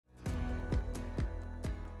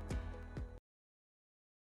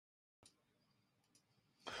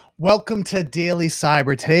Welcome to Daily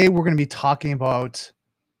Cyber. Today, we're going to be talking about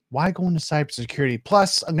why go into cybersecurity.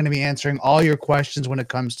 Plus, I'm going to be answering all your questions when it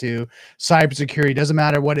comes to cybersecurity. Doesn't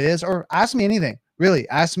matter what it is, or ask me anything. Really,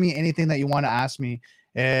 ask me anything that you want to ask me.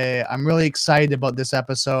 I'm really excited about this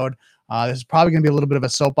episode. This is probably going to be a little bit of a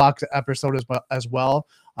soapbox episode as well.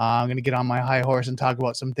 I'm going to get on my high horse and talk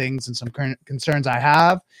about some things and some current concerns I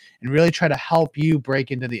have, and really try to help you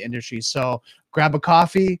break into the industry. So, grab a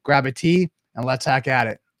coffee, grab a tea, and let's hack at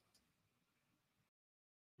it.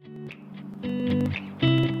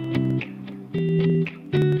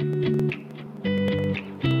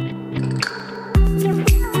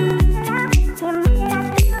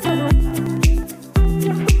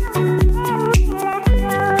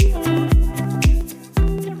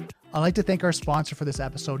 I'd like to thank our sponsor for this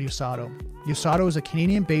episode, Usato. Usato is a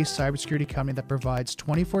Canadian-based cybersecurity company that provides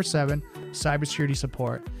 24/7 cybersecurity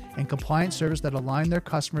support and compliance service that align their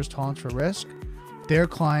customers' tolerance for risk, their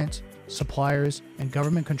clients, suppliers, and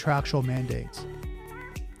government contractual mandates.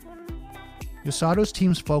 Usato's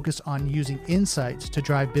teams focus on using insights to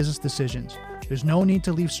drive business decisions. There's no need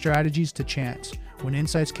to leave strategies to chance, when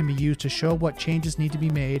insights can be used to show what changes need to be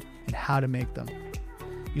made and how to make them.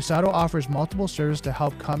 Usato offers multiple services to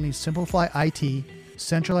help companies simplify IT,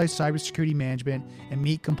 centralize cybersecurity management, and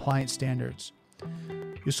meet compliance standards.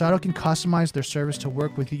 Usato can customize their service to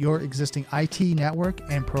work with your existing IT network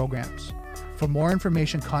and programs. For more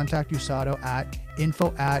information, contact Usato at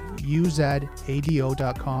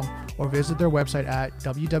info@uzado.com or visit their website at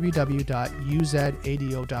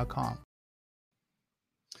www.uzado.com.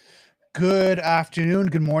 Good afternoon,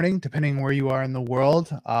 good morning, depending where you are in the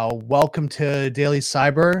world. Welcome to Daily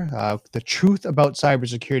Cyber, the truth about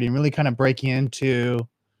cybersecurity, and really kind of breaking into,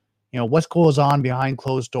 what goes on behind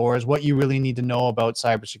closed doors, what you really need to know about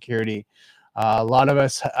cybersecurity. A lot of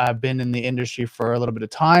us have been in the industry for a little bit of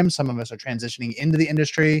time. Some of us are transitioning into the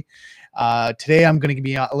industry. Today, I'm going to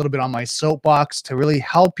be a little bit on my soapbox to really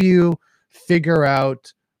help you figure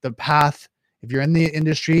out the path. If you're in the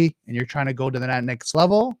industry and you're trying to go to the next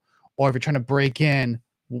level, or if you're trying to break in,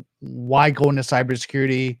 why go into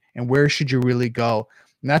cybersecurity and where should you really go?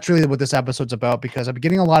 And that's really what this episode's about, because I've been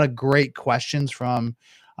getting a lot of great questions from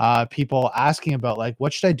people asking about, like,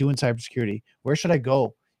 what should I do in cybersecurity? Where should I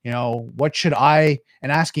go? What should I,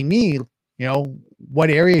 and asking me, what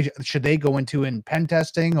area should they go into in pen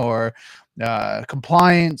testing or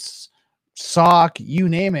compliance, SOC, you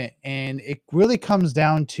name it. And it really comes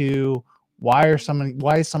down to why is someone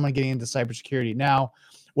getting into cybersecurity? Now,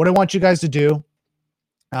 what I want you guys to do,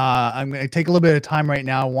 I'm going to take a little bit of time right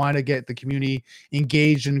now. I want to get the community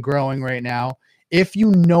engaged and growing right now. If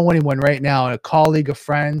you know anyone right now, a colleague, a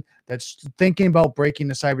friend that's thinking about breaking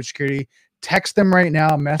into cybersecurity, text them right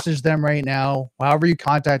now, message them right now, however you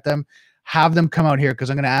contact them, have them come out here, because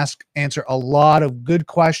I'm going to answer a lot of good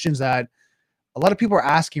questions that a lot of people are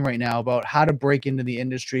asking right now about how to break into the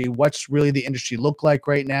industry. What's really the industry look like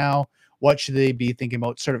right now? What should they be thinking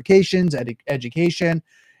about? Certifications, education,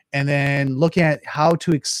 and then looking at how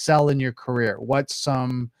to excel in your career. What's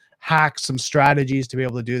some hacks, some strategies to be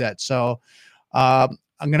able to do that? So I'm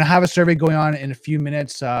going to have a survey going on in a few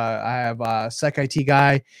minutes. I have a Sec IT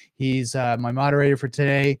guy. He's my moderator for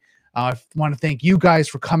today. I want to thank you guys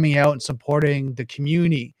for coming out and supporting the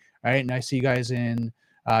community, right? And I see you guys in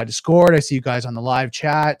Discord. I see you guys on the live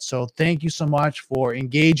chat. So thank you so much for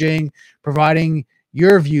engaging, providing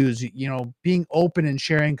your views, being open and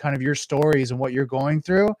sharing kind of your stories and what you're going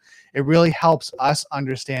through. It really helps us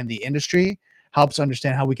understand the industry, helps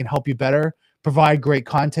understand how we can help you better, provide great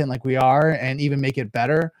content like we are, and even make it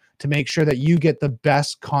better to make sure that you get the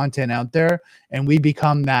best content out there. And we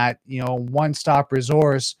become that, one-stop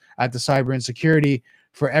resource at the Cyber and Security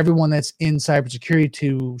for everyone that's in cybersecurity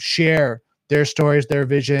to share their stories, their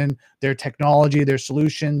vision, their technology, their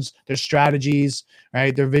solutions, their strategies,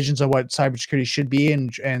 right? Their visions of what cybersecurity should be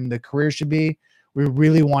and the career should be. We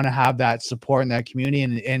really want to have that support in that community.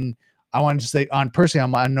 And I want to say on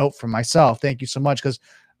a note for myself, thank you so much, because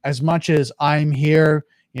as much as I'm here,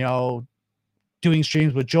 doing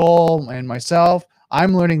streams with Joel and myself,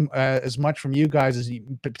 I'm learning as much from you guys as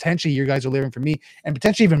potentially you guys are learning from me, and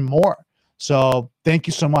potentially even more. So thank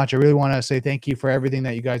you so much. I really want to say thank you for everything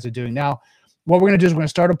that you guys are doing. Now, what we're going to do is we're going to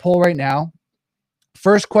start a poll right now.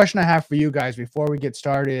 First question I have for you guys before we get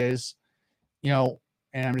started is, and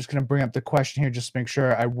I'm just going to bring up the question here just to make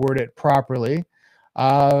sure I word it properly.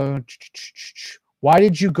 Why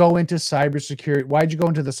did you go into cybersecurity? Why did you go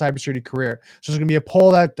into the cybersecurity career? So there's going to be a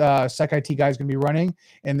poll that Sec IT guy is going to be running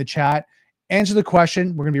in the chat. Answer the question.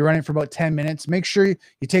 We're going to be running it for about 10 minutes. Make sure you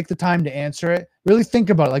take the time to answer it. Really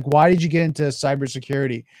think about it. Like, why did you get into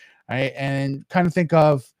cybersecurity? Right? And kind of think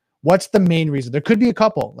of What's the main reason? There could be a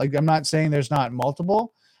couple. Like, I'm not saying there's not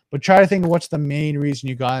multiple, but try to think of what's the main reason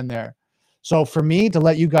you got in there. So for me, to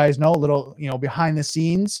let you guys know a little, behind the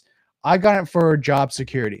scenes, I got it for job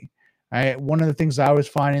security. Right. One of the things I was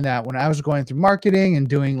finding that when I was going through marketing and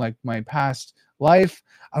doing like my past life,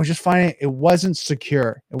 I was just finding it wasn't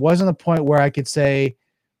secure. It wasn't the point where I could say,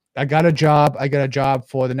 I got a job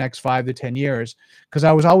for the next 5 to 10 years, because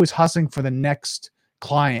I was always hustling for the next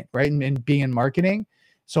client, right? And being in marketing.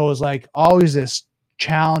 So it was like always this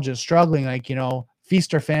challenge and struggling, like,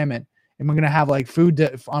 feast or famine. Am I going to have like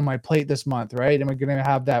food on my plate this month, right? Am I going to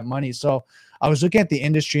have that money? So I was looking at the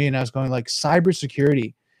industry and I was going like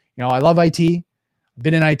cybersecurity. I love IT.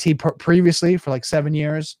 Been in IT previously for like 7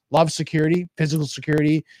 years. Love security, physical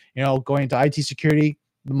security, going into IT security.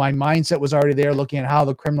 My mindset was already there, looking at how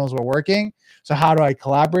the criminals were working. So how do I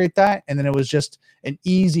collaborate that? And then it was just an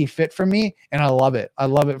easy fit for me. And I love it. I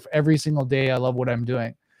love it every single day. I love what I'm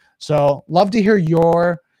doing. So love to hear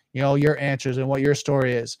your answers and what your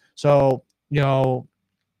story is. So,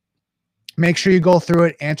 make sure you go through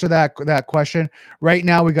it, answer that question. Right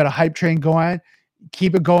now, we got a hype train going.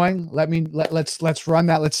 Keep it going. Let's run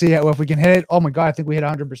that. Let's see if we can hit it. Oh my God, I think we hit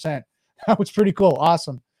 100%. That was pretty cool.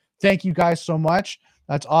 Awesome. Thank you guys so much.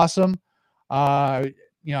 That's awesome. I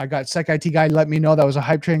got Sec IT guy. Let me know that was a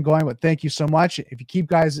hype train going, but thank you so much. If you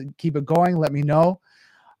keep it going, let me know.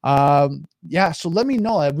 So let me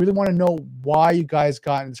know. I really want to know why you guys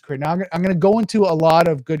got in this career. Now I'm going to go into a lot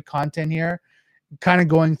of good content here, kind of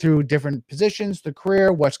going through different positions, the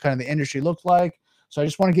career, what's kind of the industry look like. So I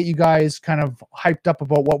just want to get you guys kind of hyped up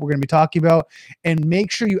about what we're going to be talking about, and make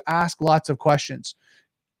sure you ask lots of questions.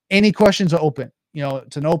 Any questions are open.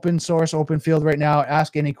 It's an open source, open field right now.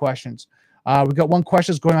 Ask any questions. We've got one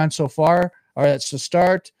question going on so far. All right, that's to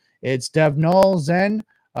start. It's Dev Null Zen.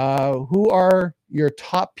 Who are your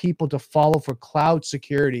top people to follow for cloud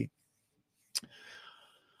security?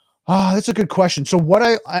 That's a good question. So what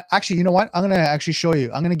I actually, you know what? I'm going to actually show you.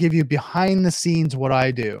 I'm going to give you behind the scenes what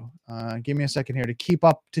I do. Give me a second here to keep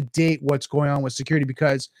up to date what's going on with security,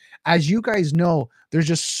 because as you guys know, there's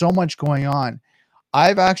just so much going on.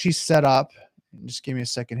 I've actually set up, just give me a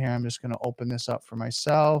second here. I'm just going to open this up for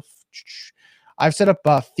myself. I've set up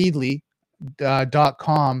feedly.com,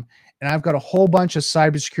 and I've got a whole bunch of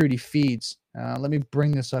cybersecurity feeds. Let me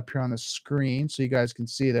bring this up here on the screen so you guys can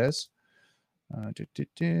see this.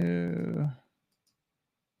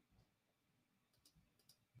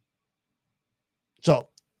 So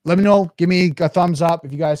let me know. Give me a thumbs up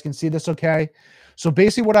if you guys can see this okay. So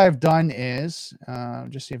basically what I've done is,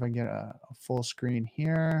 just see if I can get a full screen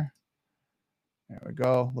here. There we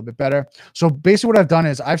go, a little bit better. So basically what I've done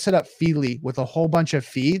is I've set up Feedly with a whole bunch of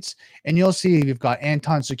feeds, and you'll see we've got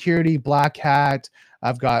Anton Security, Black Hat,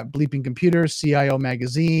 I've got Bleeping Computers, CIO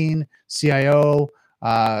Magazine, CIO,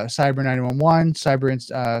 Cyber 911,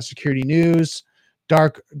 Cyber Security News,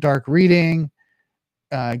 Dark Reading,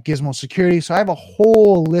 Gizmo Security. So I have a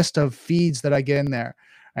whole list of feeds that I get in there.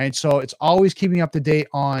 Right. So it's always keeping up to date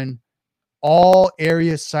on all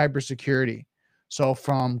areas cybersecurity. So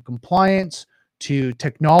from compliance to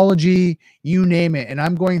technology, you name it. And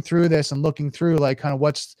I'm going through this and looking through like kind of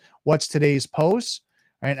what's today's posts,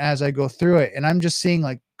 right? As I go through it, and I'm just seeing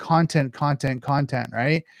like content,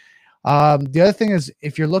 right? The other thing is,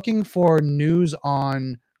 if you're looking for news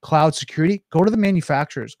on cloud security, go to the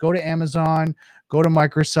manufacturers, go to Amazon, go to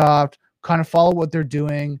Microsoft, kind of follow what they're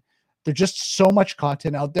doing. There's just so much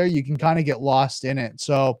content out there. You can kind of get lost in it.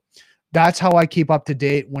 So that's how I keep up to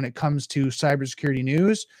date when it comes to cybersecurity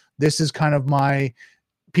news. This is kind of my,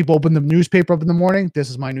 people open the newspaper up in the morning. This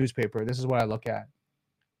is my newspaper. This is what I look at.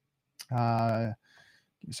 So I'm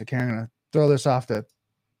going to throw this off the,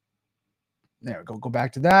 there we go. Go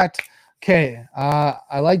back to that. Okay.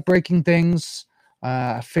 I like breaking things.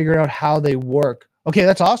 Figure out how they work. Okay.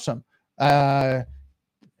 That's awesome.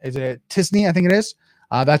 Is it Tisney? I think it is.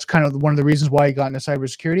 That's kind of one of the reasons why I got into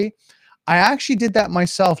cybersecurity. I actually did that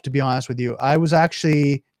myself, to be honest with you. I was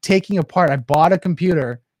actually taking apart. I bought a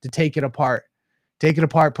computer to take it apart,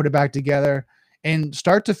 put it back together, and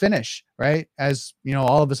start to finish, right? As you know,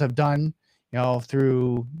 all of us have done,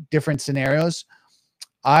 through different scenarios.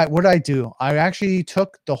 What did I do? I actually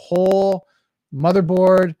took the whole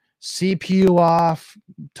motherboard, CPU off,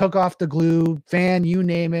 took off the glue, fan, you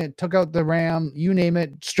name it, took out the RAM, you name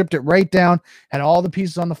it, stripped it right down, had all the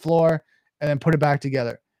pieces on the floor, and then put it back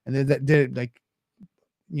together. And then that did, like,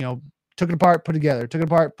 took it apart, put it together, took it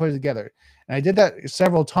apart, put it together. And I did that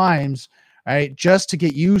several times, right, just to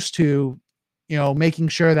get used to, making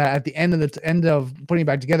sure that at the end of putting it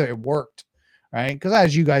back together, it worked, right? Because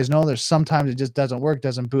as you guys know, there's sometimes it just doesn't work,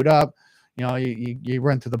 doesn't boot up. You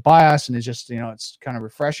run through the BIOS and it's just, it's kind of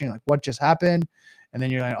refreshing. Like, what just happened? And then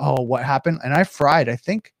you're like, oh, what happened? And I fried, I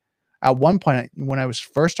think at one point when I was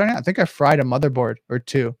first starting, I think I fried a motherboard or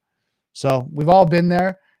two. So we've all been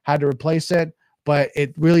there, had to replace it, but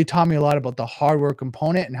it really taught me a lot about the hardware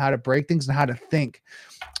component and how to break things and how to think.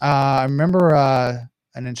 I remember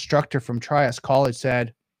an instructor from Trias College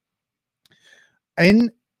said,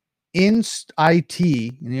 in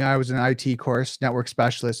IT, I was in an IT course, network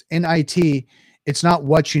specialist. In IT, it's not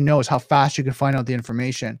what you know, it's how fast you can find out the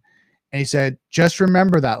information. And he said, just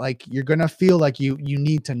remember that, like, you're going to feel like you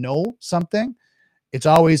need to know something. It's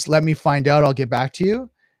always, let me find out, I'll get back to you.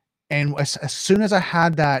 And as soon as I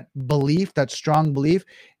had that belief, that strong belief,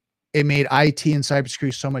 it made IT and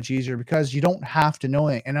cybersecurity so much easier because you don't have to know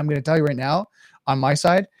it. And I'm going to tell you right now, on my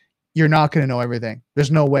side, you're not going to know everything. There's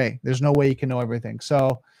no way you can know everything.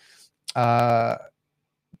 So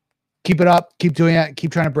keep it up, keep doing it,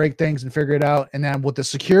 keep trying to break things and figure it out. And then with the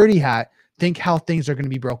security hat, think how things are going to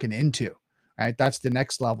be broken into. Right? That's the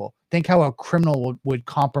next level. Think how a criminal would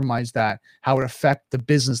compromise that, how it would affect the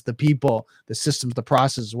business, the people, the systems, the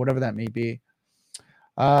processes, whatever that may be.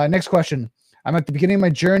 Next question. I'm at the beginning of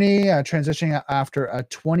my journey, transitioning after a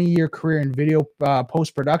 20-year career in video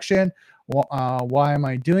post-production. Why am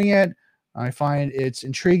I doing it? I find it's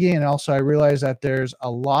intriguing, and also I realize that there's a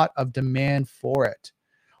lot of demand for it.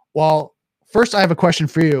 Well, first I have a question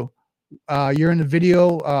for you. You're in the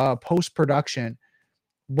video post-production.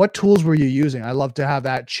 What tools were you using? I love to have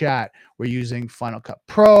that chat. We're using Final Cut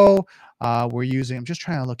Pro. I'm just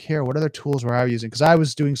trying to look here. What other tools were I using? Because I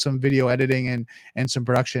was doing some video editing and some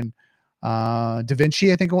production.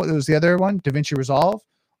 DaVinci, I think it was the other one, DaVinci Resolve.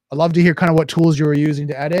 I'd love to hear kind of what tools you were using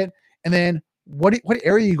to edit. And then what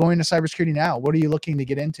area are you going to cybersecurity now? What are you looking to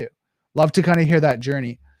get into? Love to kind of hear that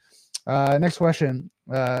journey. Next question.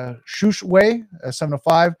 Shushway,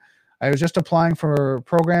 705. I was just applying for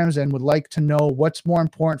programs and would like to know what's more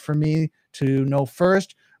important for me to know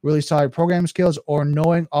first, really solid programming skills or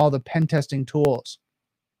knowing all the pen testing tools.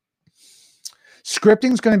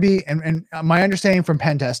 Scripting is going to be, and my understanding from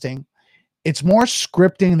pen testing, it's more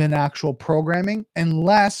scripting than actual programming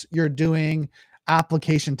unless you're doing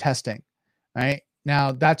application testing, right?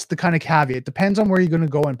 Now, that's the kind of caveat. It depends on where you're going to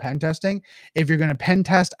go in pen testing. If you're going to pen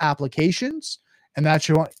test applications, and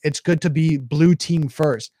it's good to be blue team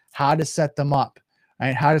first. How to set them up,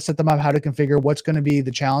 right? How to set them up, how to configure, what's going to be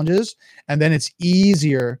the challenges, and then it's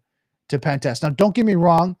easier to pen test. Now, don't get me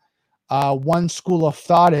wrong. One school of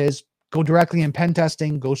thought is go directly in pen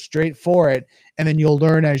testing, go straight for it, and then you'll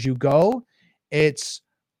learn as you go. It's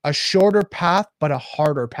a shorter path, but a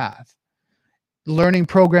harder path. Learning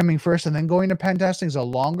programming first and then going to pen testing is a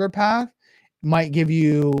longer path. Might give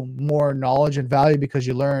you more knowledge and value because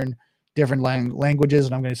you learn different languages,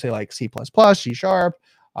 and I'm going to say like C++, C#,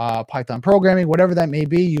 Python programming, whatever that may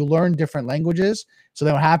be. You learn different languages. So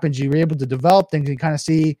then what happens, you're able to develop things and kind of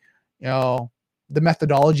see, the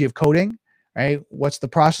methodology of coding, right? What's the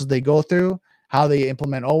process they go through, how they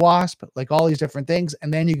implement OWASP, like all these different things.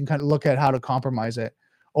 And then you can kind of look at how to compromise it,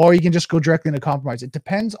 or you can just go directly into compromise. It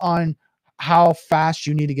depends on how fast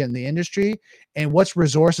you need to get in the industry and what's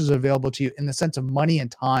resources available to you in the sense of money and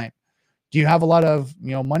time. Do you have a lot of,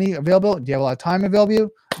 money available? Do you have a lot of time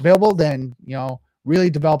available? Then,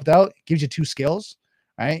 really develop it out. It gives you two skills,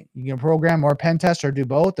 right? You can program or pen test or do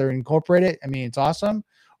both or incorporate it. I mean, it's awesome.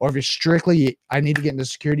 Or if you're strictly, I need to get into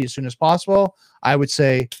security as soon as possible, I would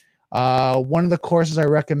say one of the courses I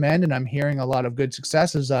recommend, and I'm hearing a lot of good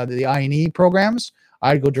success, is the I&E programs.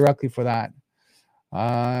 I'd go directly for that.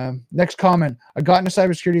 Next comment. I got into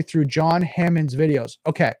cybersecurity through John Hammond's videos.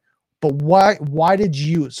 Okay. But why did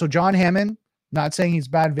you, so John Hammond, not saying he's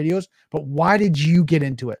bad videos, but why did you get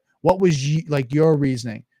into it? What was your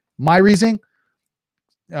reasoning? My reasoning,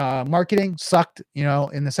 marketing sucked,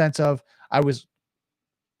 in the sense of I was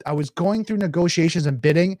going through negotiations and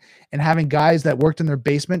bidding and having guys that worked in their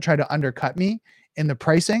basement try to undercut me in the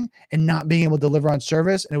pricing and not being able to deliver on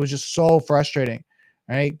service. And it was just so frustrating,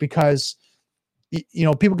 right? Because,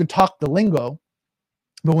 people can talk the lingo,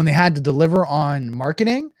 but when they had to deliver on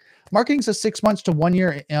marketing's a 6 months to 1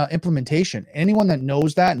 year implementation. Anyone that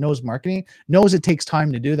knows marketing knows it takes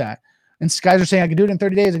time to do that. And guys are saying, I can do it in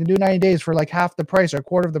 30 days. I can do 90 days for like half the price or a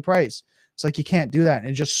quarter of the price. It's like, you can't do that. And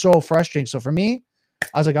it's just so frustrating. So for me,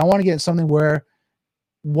 I was like, I want to get something where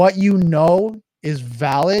what is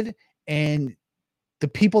valid, and the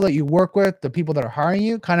people that you work with, the people that are hiring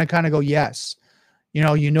you kind of go, yes,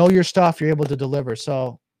 your stuff, you're able to deliver.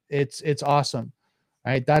 So it's awesome.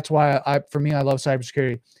 Right. That's why for me, I love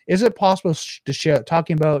cybersecurity. Is it possible to share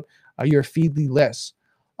talking about your Feedly list?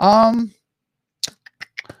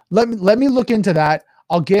 Let me look into that.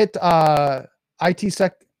 I'll get IT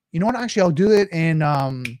sec. You know what? Actually, I'll do it in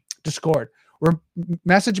Discord. Or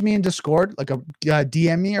message me in Discord, like a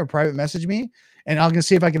DM me or private message me, and I'm gonna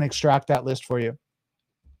see if I can extract that list for you.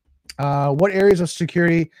 What areas of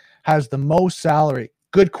security has the most salary?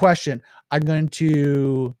 Good question. I'm going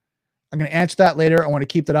to answer that later. I want to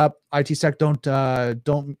keep that up. IT sec, don't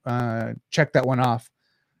check that one off.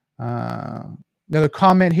 Another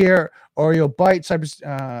comment here. Oreo Byte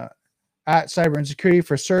cyber at Cyber Insecurity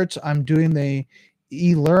for certs. I'm doing the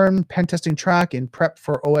eLearn pen testing track in prep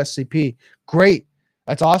for OSCP. Great,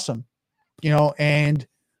 that's awesome. You know, and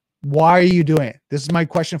why are you doing it? This is my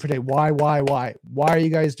question for today. Why are you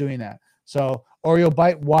guys doing that? So Oreo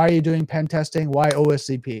Byte, why are you doing pen testing? Why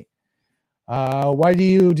OSCP? Why do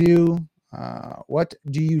you do what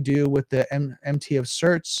do you do with the MT of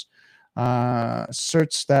certs?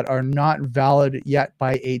 Certs that are not valid yet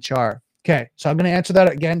by HR. Okay, so I'm going to answer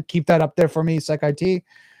that again. Keep that up there for me, SecIT.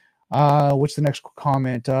 What's the next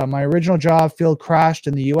comment? My original job field crashed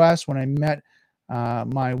in the US when I met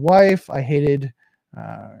my wife. I hated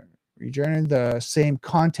regenerating the same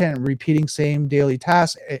content, repeating same daily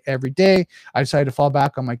tasks every day. I decided to fall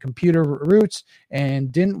back on my computer roots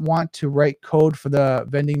and didn't want to write code for the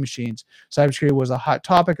vending machines. Cybersecurity was a hot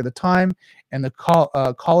topic at the time, and the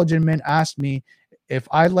college admin asked me if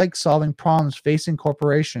I like solving problems facing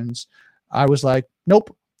corporations. I was like,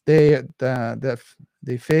 nope. They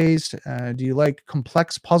phased. Do you like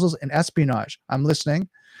complex puzzles and espionage? I'm listening.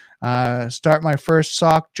 Start my first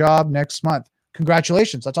SOC job next month.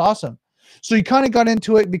 Congratulations. That's awesome. So you kind of got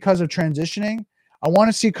into it because of transitioning. I want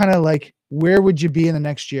to see kind of like, where would you be in the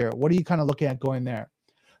next year? What are you kind of looking at going there?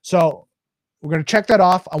 So we're going to check that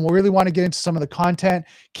off. I really want to get into some of the content.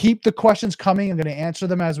 Keep the questions coming. I'm going to answer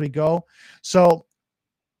them as we go. So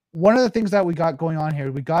one of the things that we got going on here,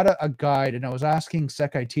 we got a guide, and I was asking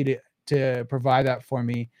SecIT to provide that for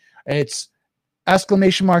me. It's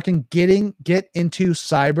exclamation marking, get into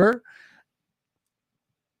cyber.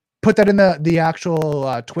 Put that in the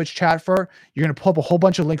actual Twitch chat for. You're going to pull up a whole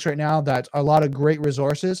bunch of links right now. That's a lot of great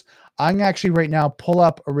resources. I'm actually right now pull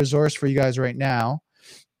up a resource for you guys right now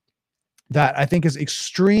that I think is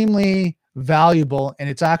extremely valuable, and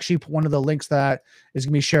it's actually one of the links that is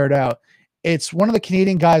going to be shared out. It's one of the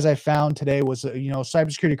Canadian guys I found today was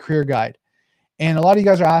cybersecurity career guide. And a lot of you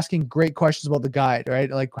guys are asking great questions about the guide, right?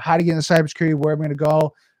 Like how to get into cybersecurity, where I'm going to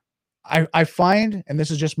go. I find, and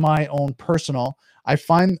this is just my own personal, I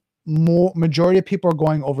find majority of people are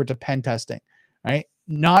going over to pen testing, right?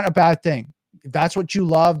 Not a bad thing. If that's what you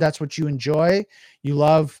love, that's what you enjoy. You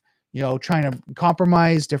love, trying to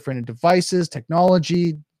compromise different devices,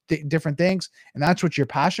 technology, different things, and that's what you're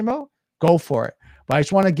passionate about, go for it. But I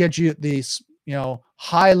just want to get you this,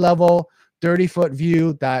 high level, 30-foot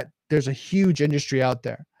view that there's a huge industry out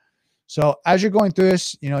there. So as you're going through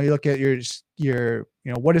this, you look at your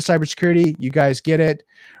what is cybersecurity? You guys get it,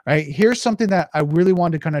 right? Here's something that I really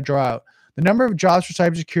wanted to kind of draw out. The number of jobs for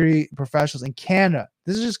cybersecurity professionals in Canada,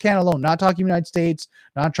 this is just Canada alone, not talking United States,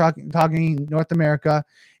 not talking North America,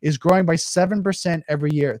 is growing by 7%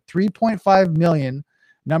 every year. 3.5 million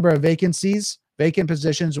number of vacant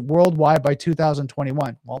positions worldwide by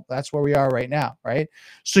 2021. Well, that's where we are right now, right?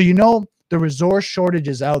 So the resource shortage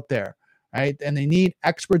is out there, right? And they need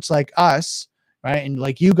experts like us, right? And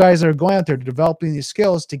like you guys are going out there to developing these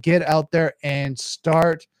skills to get out there and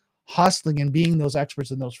start hustling and being those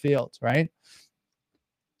experts in those fields, right?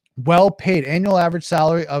 Well-paid annual average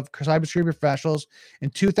salary of cybersecurity professionals in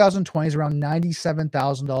 2020 is around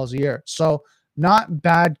 $97,000 a year. So not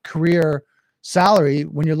bad career salary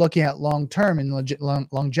when you're looking at long-term and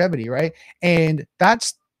longevity, right? And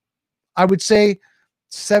that's, I would say,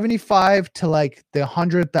 75 to like the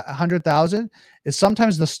 100,000 is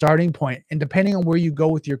sometimes the starting point. And depending on where you go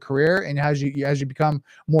with your career and as you become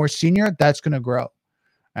more senior, that's going to grow,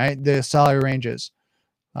 right? The salary ranges.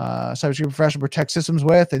 Cybersecurity professional protect systems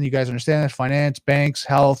with, and you guys understand that, finance, banks,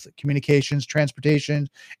 health, communications, transportation,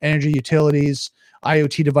 energy, utilities,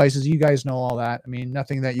 IoT devices. You guys know all that. I mean,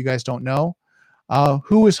 nothing that you guys don't know.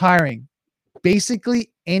 Who is hiring?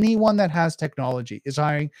 Basically, anyone that has technology is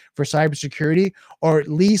hiring for cybersecurity, or at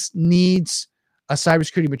least needs a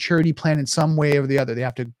cybersecurity maturity plan in some way or the other. They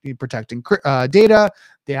have to be protecting data.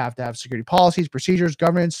 They have to have security policies, procedures,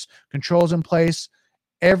 governance, controls in place.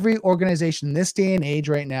 Every organization in this day and age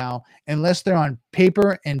right now, unless they're on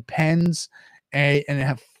paper and pens and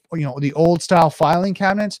have the old style filing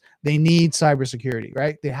cabinets, they need cybersecurity,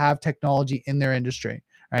 right? They have technology in their industry,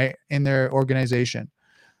 right? In their organization.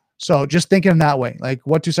 So just thinking that way, like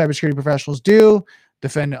what do cybersecurity professionals do?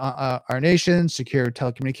 Defend our nation, secure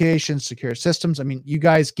telecommunications, secure systems. I mean, you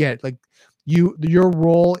guys get like Your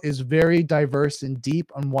role is very diverse and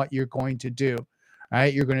deep on what you're going to do. All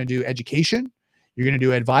right, you're going to do education, you're going to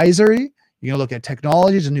do advisory, you're going to look at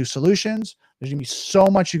technologies and new solutions. There's going to be so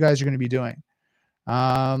much you guys are going to be doing.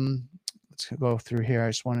 Let's go through here. I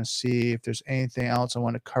just want to see if there's anything else I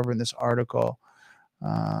want to cover in this article.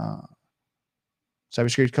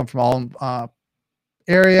 Cybersecurity come from all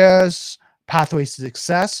areas, pathways to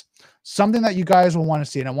success. Something that you guys will want to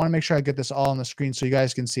see, and I want to make sure I get this all on the screen so you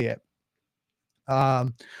guys can see it.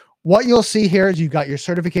 What you'll see here is you've got your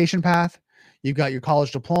certification path, you've got your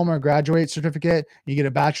college diploma or graduate certificate, you get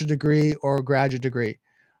a bachelor's degree or a graduate degree,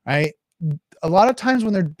 right? A lot of times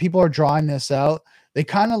when people are drawing this out, they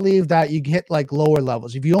kind of leave that you hit like lower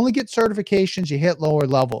levels. If you only get certifications, you hit lower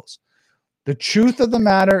levels. The truth of the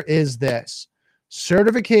matter is this: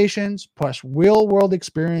 certifications plus real world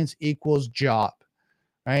experience equals job,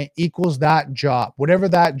 right? Equals that job, whatever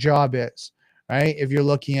that job is, right? If you're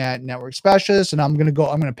looking at network specialists, and I'm going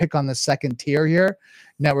to pick on the second tier here: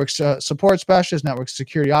 network support specialist, network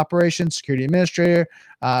security operations, security administrator,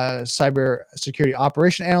 cyber security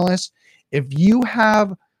operation analyst. If you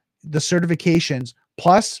have the certifications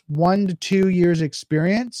plus 1 to 2 years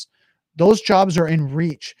experience, those jobs are in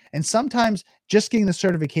reach. And sometimes just getting the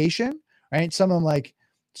certification, right? Some of them like,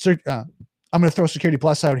 I'm going to throw Security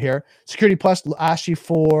Plus out here. Security Plus asks you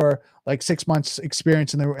for like 6 months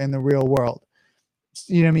experience in the real world.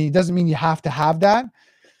 You know what I mean? It doesn't mean you have to have that,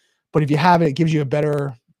 but if you have it, it gives you a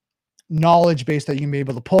better knowledge base that you can be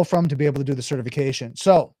able to pull from to be able to do the certification.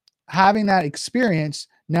 So having that experience,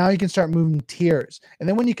 now you can start moving tiers. And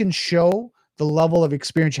then when you can show the level of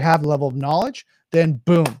experience you have, the level of knowledge, then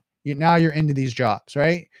boom, now you're into these jobs,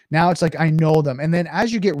 right? Now it's like, I know them. And then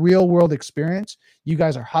as you get real world experience, you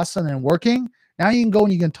guys are hustling and working. Now you can go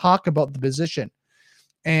and you can talk about the position.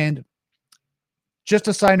 And just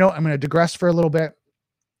a side note, I'm going to digress for a little bit.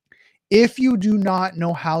 If you do not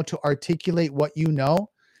know how to articulate what you know,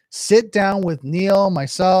 sit down with Neil,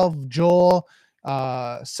 myself, Joel,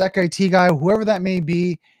 Sec IT guy, whoever that may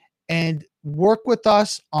be, and work with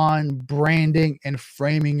us on branding and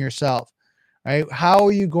framing yourself, right? How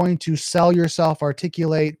are you going to sell yourself,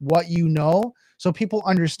 articulate what you know so people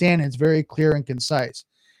understand it's very clear and concise?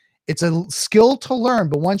 It's a skill to learn,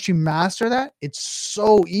 but once you master that, it's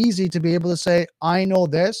so easy to be able to say, I know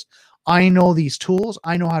this, I know these tools,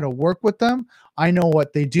 I know how to work with them, I know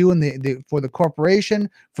what they do for the corporation,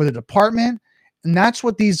 for the department. And that's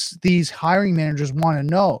what these hiring managers want to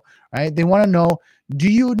know, right? They want to know, do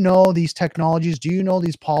you know these technologies? Do you know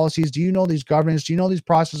these policies? Do you know these governance? Do you know these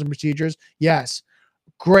processes and procedures? Yes.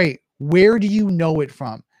 Great. Where do you know it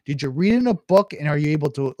from? Did you read it in a book, and are you able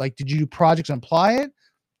to, like, did you do projects and apply it?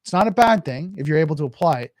 It's not a bad thing if you're able to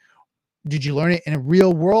apply it. Did you learn it in a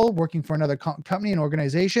real world working for another company and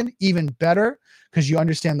organization? Even better, because you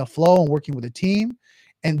understand the flow and working with a team.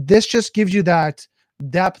 And this just gives you that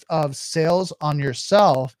depth of sales on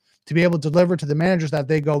yourself to be able to deliver to the managers that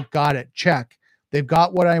they go, got it, check. They've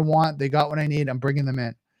got what I want. They got what I need. I'm bringing them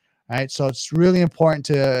in. All right. So it's really important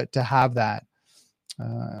to have that.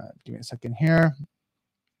 Give me a second here.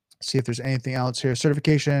 See if there's anything else here.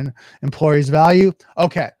 Certification, employees value.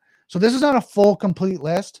 Okay. So this is not a full complete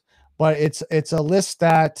list, but it's a list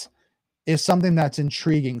that is something that's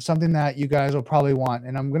intriguing, something that you guys will probably want.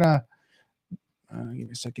 And I'm going to give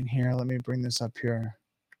me a second here. Let me bring this up here.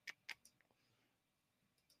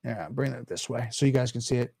 Yeah, bring it this way so you guys can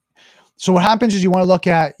see it. So what happens is you want to look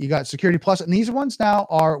at, you got Security Plus, and these ones now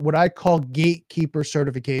are what I call gatekeeper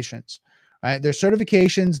certifications, right? They're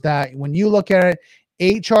certifications that when you look at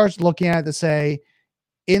it, HR's looking at it to say,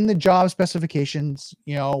 in the job specifications,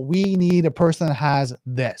 we need a person that has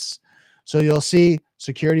this. So you'll see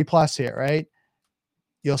Security Plus here, right?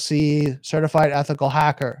 You'll see Certified Ethical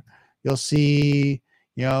Hacker. You'll see,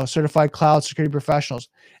 Certified Cloud Security Professionals.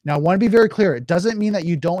 Now, I want to be very clear. It doesn't mean that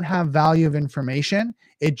you don't have value of information.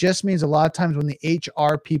 It just means a lot of times when the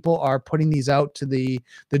HR people are putting these out to the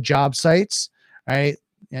job sites, right?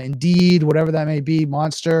 Indeed, whatever that may be,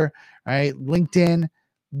 Monster, right? LinkedIn,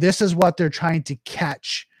 this is what they're trying to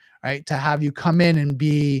catch, right? To have you come in and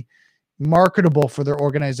be marketable for their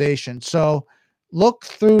organization. So look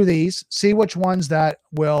through these, see which ones that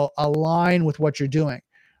will align with what you're doing,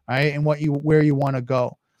 right? And where you want to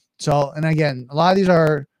go. So, and again, a lot of these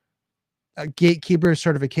are gatekeeper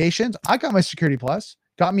certifications. I got my Security Plus,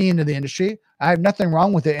 got me into the industry. I have nothing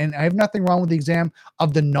wrong with it. And I have nothing wrong with the exam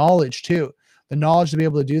of the knowledge too. The knowledge to be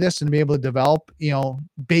able to do this and to be able to develop,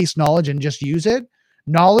 base knowledge and just use it.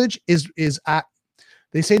 Knowledge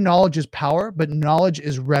they say knowledge is power, but knowledge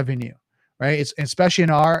is revenue, right? It's especially in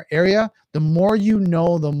our area, the more you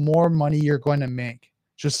know, the more money you're going to make.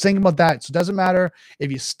 Just think about that. So it doesn't matter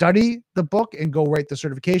if you study the book and go write the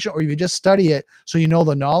certification, or if you just study it so you know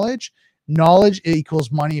the knowledge. Knowledge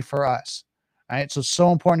equals money for us. All right. So it's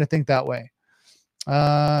so important to think that way.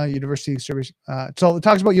 University service. So it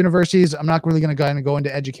talks about universities. I'm not really going to go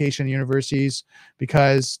into education universities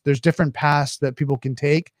because there's different paths that people can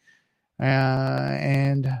take.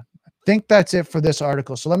 And I think that's it for this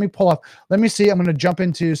article. So let me pull up. Let me see. I'm going to jump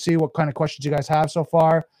into see what kind of questions you guys have so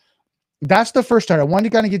far. That's the first start. I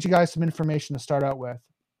wanted to kind of get you guys some information to start out with.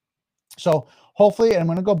 So hopefully, and I'm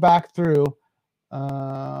going to go back through.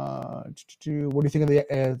 What do you think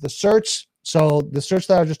of the search? So the search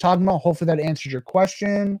that I was just talking about, hopefully that answers your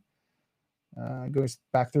question. Goes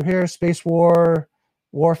back through here. Space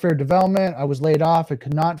warfare development. I was laid off. I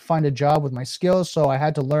could not find a job with my skills, so I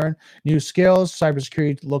had to learn new skills.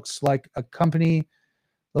 Cybersecurity looks like a company.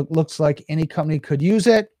 Looks like any company could use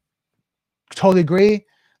it. Totally agree.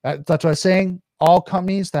 That's what I was saying. All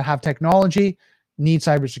companies that have technology need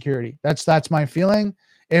cybersecurity. That's my feeling.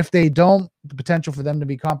 If they don't, the potential for them to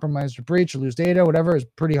be compromised or breached or lose data, whatever, is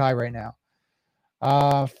pretty high right now.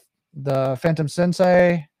 The Phantom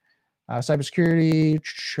Sensei, cybersecurity.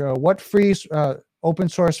 What free open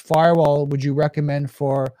source firewall would you recommend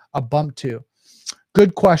for a bump to?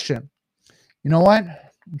 Good question. You know what?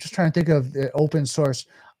 I'm just trying to think of the open source.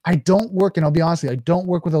 I don't work, and I'll be honest with you, I don't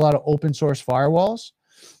work with a lot of open source firewalls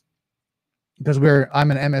because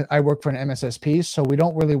I work for an MSSP, so we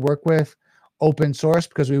don't really work with open source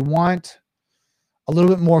because we want a little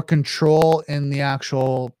bit more control in the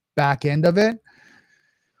actual back end of it.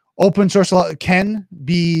 Open source can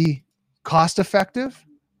be cost effective,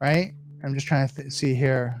 right? I'm just trying to see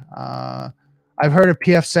here. I've heard of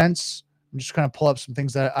pfSense. I'm just going to pull up some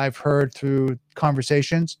things that I've heard through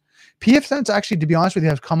conversations. pfSense, actually, to be honest with you,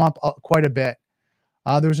 has come up quite a bit.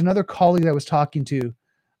 There was another colleague that I was talking to,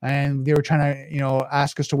 and they were trying to,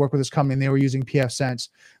 ask us to work with this company, and they were using pfSense.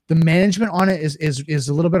 The management on it is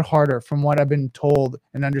a little bit harder, from what I've been told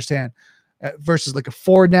and understand, versus like a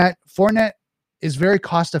Fortinet. Fortinet is very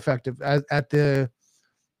cost effective at the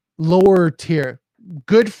lower tier.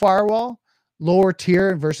 Good firewall, lower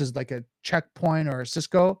tier versus like a Checkpoint or a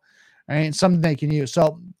Cisco, right? Something they can use.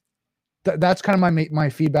 So that's kind of my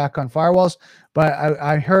feedback on firewalls. But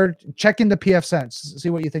I heard check into pfSense, see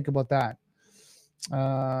what you think about that.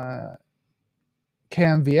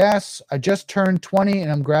 KMVS, I just turned 20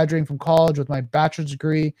 and I'm graduating from college with my bachelor's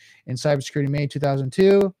degree in cybersecurity May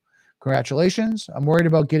 2002. Congratulations. I'm worried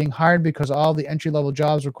about getting hired because all the entry-level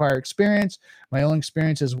jobs require experience. My only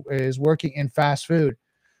experience is working in fast food.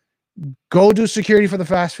 Go do security for the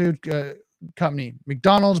fast food company.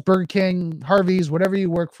 McDonald's, Burger King, Harvey's, whatever you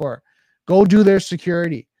work for. Go do their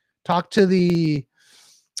security. Talk to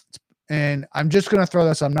and I'm just going to throw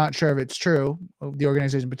this, I'm not sure if it's true, the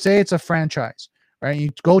organization, but say it's a franchise, right? You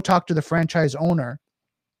go talk to the franchise owner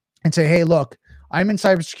and say, hey, look, I'm in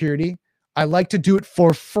cybersecurity. I like to do it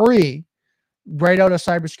for free. Write out a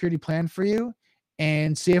cybersecurity plan for you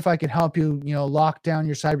and see if I can help you, lock down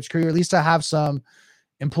your cybersecurity, or at least to have some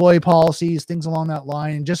employee policies, things along that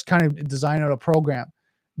line, and just kind of design out a program.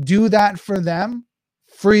 Do that for them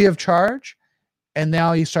free of charge. And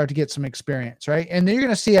now you start to get some experience, right? And then you're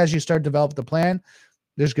going to see as you start to develop the plan,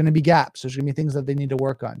 there's going to be gaps. There's going to be things that they need to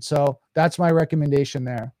work on. So that's my recommendation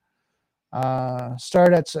there.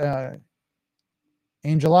 Start at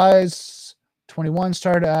Angel Eyes 21,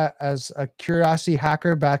 started as a curiosity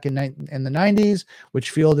hacker back in the 90s, which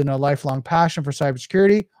fueled in a lifelong passion for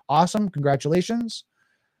cybersecurity. Awesome. Congratulations.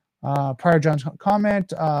 Prior John's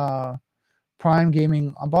comment, Prime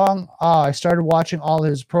Gaming Abong. I started watching all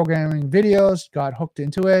his programming videos, got hooked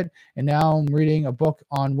into it, and now I'm reading a book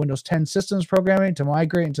on Windows 10 systems programming to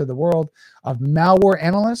migrate into the world of malware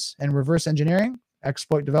analysts and reverse engineering,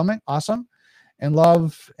 exploit development. Awesome. And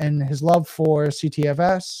his love for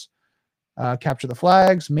CTFS, capture the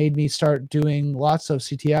flags, made me start doing lots of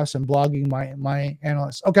CTFs and blogging my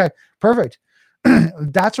analysts. Okay, perfect.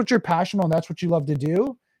 That's what you're passionate about. That's what you love to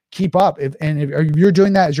do. Keep up. If you're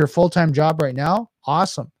doing that as your full-time job right now,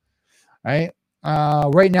 awesome. Right.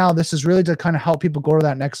 Right now, this is really to kind of help people go to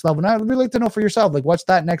that next level. And I'd really like to know for yourself, like, what's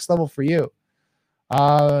that next level for you?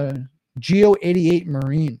 Geo88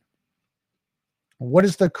 Marine. What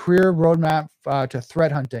is the career roadmap to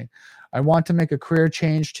threat hunting? I want to make a career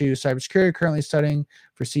change to cybersecurity, currently studying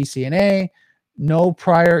for CCNA. No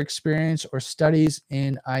prior experience or studies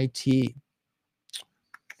in IT.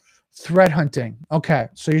 Threat hunting. Okay,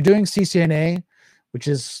 so you're doing CCNA, which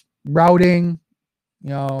is routing,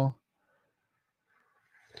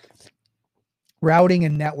 routing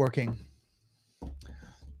and networking.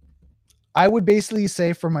 I would basically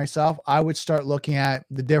say for myself, I would start looking at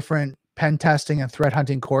the different pen testing and threat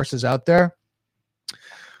hunting courses out there.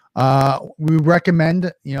 We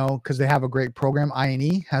recommend, because they have a great program.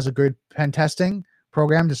 INE has a good pen testing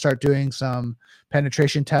program to start doing some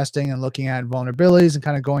penetration testing and looking at vulnerabilities and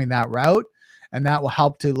kind of going that route. And that will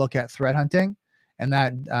help to look at threat hunting and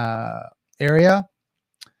that area.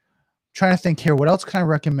 I'm trying to think here, what else can I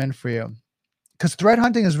recommend for you? Because threat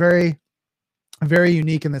hunting is very, very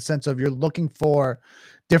unique in the sense of you're looking for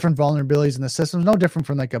different vulnerabilities in the system. No different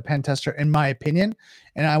from like a pen tester, in my opinion.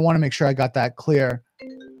 And I want to make sure I got that clear.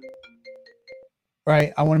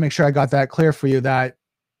 Right. I want to make sure I got that clear for you, that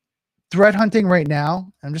threat hunting right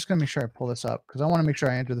now, I'm just going to make sure I pull this up because I want to make sure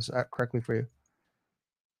I answer this correctly for you.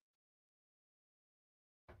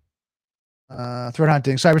 Threat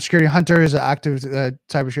hunting, cybersecurity hunter is an active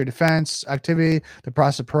cybersecurity defense activity. The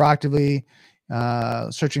process of proactively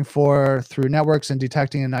searching for through networks and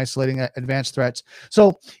detecting and isolating advanced threats.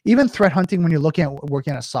 So even threat hunting, when you're looking at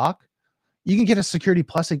working at a SOC, you can get a Security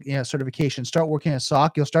Plus certification. Start working at a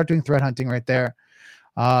SOC. You'll start doing threat hunting right there.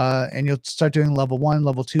 And you'll start doing level 1,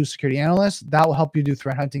 level 2 security analyst. That will help you do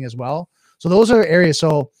threat hunting as well. So those are areas.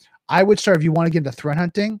 So I would start, if you want to get into threat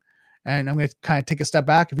hunting, and I'm going to kind of take a step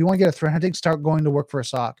back. If you want to get a threat hunting, start going to work for a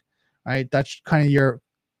SOC, right? That's kind of your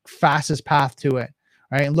fastest path to it,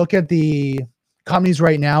 right? And look at the companies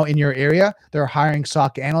right now in your area. They're hiring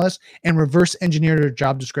SOC analysts, and reverse engineer their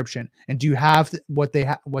job description. And do you have what they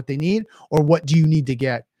need, or what do you need to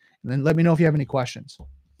get? And then let me know if you have any questions.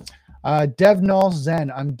 Dev Null Zen,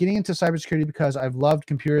 I'm getting into cybersecurity because I've loved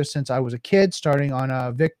computers since I was a kid, starting on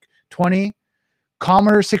a VIC-20,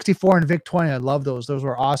 Commodore 64 and VIC-20. I love those. Those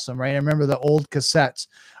were awesome, right? I remember the old cassettes.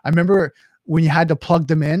 I remember when you had to plug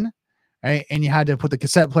them in, right? And you had to put the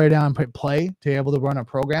cassette player down and put play to be able to run a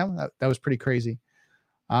program. That was pretty crazy.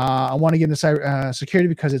 I want to get into cyber security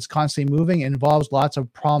because it's constantly moving and involves lots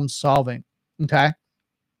of problem solving. Okay.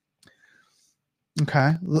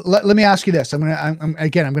 Let me ask you this. I'm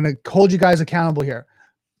gonna hold you guys accountable here.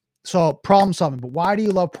 So problem solving, but why do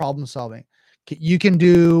you love problem solving? You can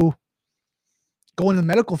go in the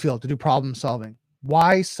medical field to do problem solving.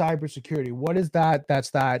 Why cybersecurity? What is that?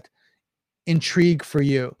 That's that intrigue for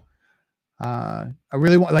you. I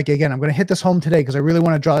really want, I'm going to hit this home today because I really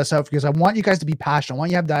want to draw this out, because I want you guys to be passionate. I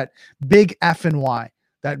want you to have that big F and why,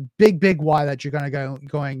 that big why that you're going to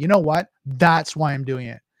going, you know what? That's why I'm doing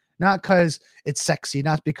it. Not because it's sexy,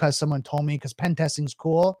 not because someone told me, because pen testing is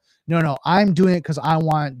cool. No, I'm doing it because I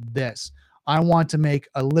want this. I want to make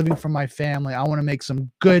a living for my family. I want to make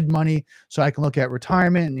some good money so I can look at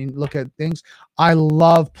retirement and look at things. I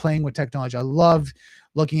love playing with technology. I love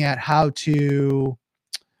looking at how to,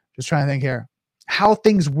 just trying to think here, how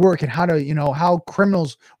things work and how to, how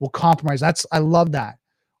criminals will compromise. I love that.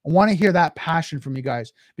 I want to hear that passion from you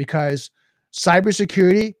guys, because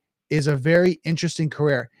cybersecurity is a very interesting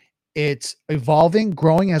career. It's evolving,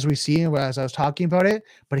 growing as we see, as I was talking about it,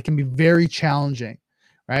 but it can be very challenging,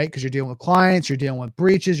 right? Because you're dealing with clients, you're dealing with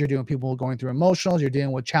breaches, you're dealing with people going through emotionals, you're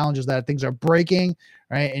dealing with challenges that things are breaking,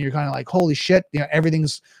 right? And you're kind of like, holy shit,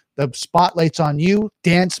 everything's, the spotlight's on you.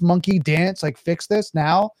 Dance, monkey, dance, like fix this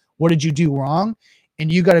now. What did you do wrong? And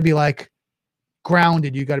you got to be like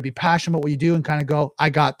grounded. You got to be passionate about what you do and kind of go, I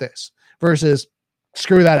got this, versus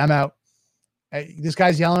screw that, I'm out. This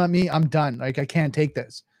guy's yelling at me, I'm done. Like, I can't take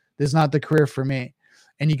this. This is not the career for me.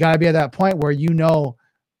 And you got to be at that point where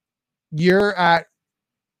you're at,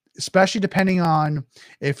 especially depending on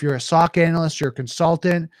if you're a SOC analyst, you're a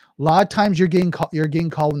consultant. A lot of times you're getting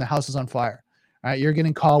called when the house is on fire. Right? You're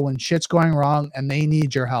getting called when shit's going wrong and they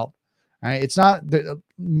need your help. Right? It's not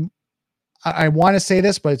I want to say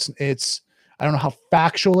this, but it's I don't know how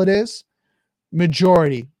factual it is.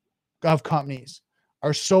 Majority of companies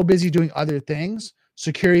are so busy doing other things.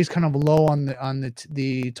 Security is kind of low on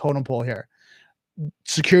the totem pole here.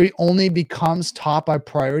 Security only becomes top by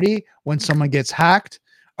priority when someone gets hacked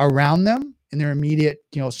around them in their immediate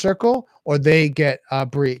circle, or they get a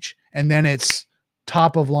breach, and then it's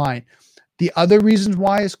top of line. The other reasons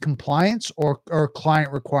why is compliance or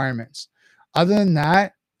client requirements. Other than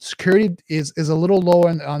that, security is a little lower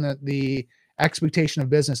on the expectation of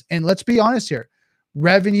business. And let's be honest here,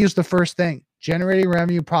 revenue is the first thing. Generating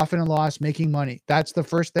revenue, profit and loss, making money. That's the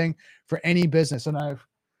first thing for any business. And I've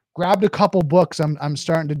grabbed a couple books I'm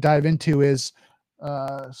starting to dive into, is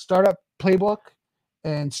Startup Playbook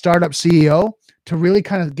and Startup CEO, to really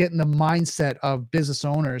kind of get in the mindset of business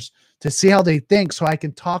owners to see how they think, so I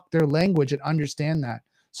can talk their language and understand that.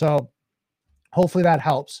 So hopefully that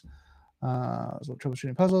helps. So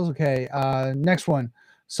troubleshooting puzzles. Okay. Next one,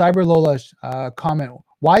 Cyber Lola comment.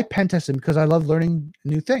 Why pen testing? Because I love learning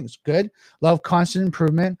new things. Good. Love constant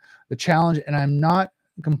improvement, the challenge, and I'm not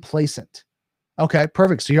complacent. Okay,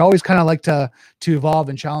 perfect. So you always kind of like to evolve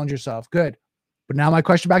and challenge yourself. Good. But now my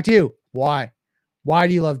question back to you. Why? Why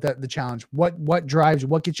do you love the challenge? What drives you?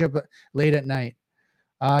 What gets you up late at night?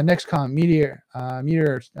 Next comment, Meteor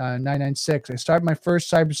 996. I started my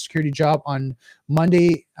first cybersecurity job on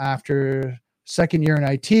Monday after second year in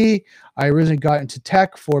IT. I originally got into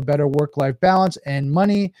tech for better work-life balance and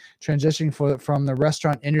money, transitioning from the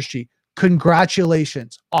restaurant industry.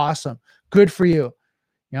 Congratulations. Awesome. Good for you.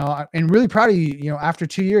 And really proud of you. After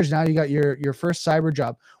 2 years, now you got your first cyber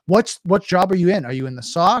job. What job are you in? Are you in the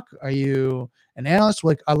SOC? Are you an analyst?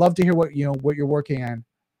 Like, I love to hear what you're working on.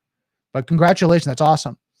 But congratulations, that's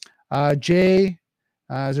awesome. J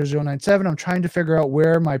 0097. I'm trying to figure out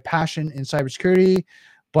where my passion in cybersecurity,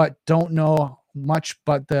 but don't know much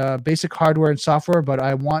but the basic hardware and software. But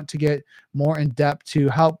I want to get more in depth to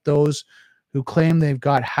help those who claim they've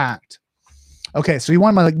got hacked. Okay, so you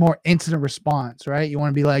want my more incident response, right? You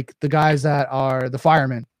want to be like the guys that are the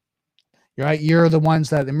firemen, right? You're the ones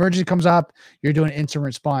that the emergency comes up, you're doing incident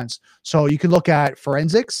response. So you can look at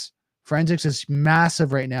forensics. Forensics is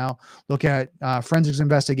massive right now. Look at forensics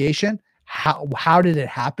investigation. How did it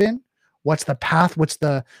happen? What's the path? What's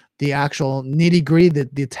the actual nitty gritty,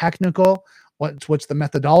 the technical? What's the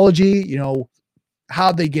methodology?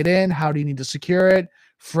 How they get in? How do you need to secure it?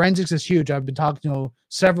 Forensics is huge. I've been talking to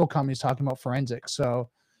several companies talking about forensics. So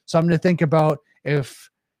something to think about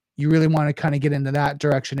if you really want to kind of get into that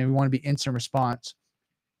direction and you want to be instant response.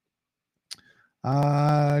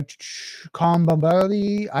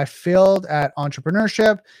 Bombardi, I failed at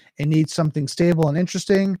entrepreneurship and need something stable and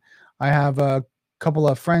interesting. I have a couple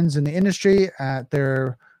of friends in the industry at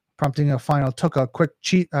their prompting took a quick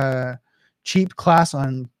cheap class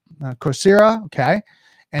on Coursera. Okay.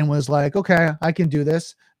 And was like, okay, I can do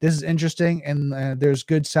this. This is interesting. And there's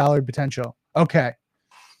good salary potential. Okay.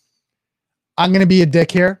 I'm going to be a dick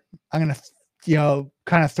here. I'm going to,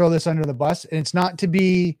 kind of throw this under the bus. And it's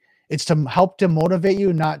to help to motivate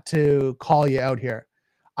you, not to call you out here.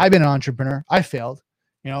 I've been an entrepreneur. I failed,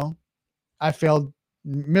 I failed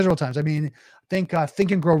miserable times. I mean, Think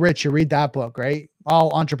and Grow Rich. You read that book, right?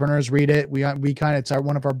 All entrepreneurs read it. We kind of, it's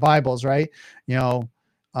one of our Bibles, right?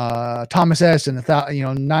 Thomas Edison,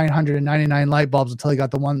 999 light bulbs until he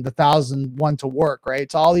got the 1,001 to work, right?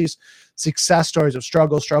 It's all these success stories of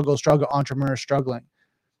struggle, entrepreneurs struggling.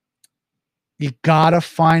 You gotta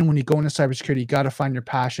find, when you go into cybersecurity, you gotta find your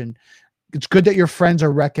passion. It's good that your friends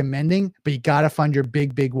are recommending, but you gotta find your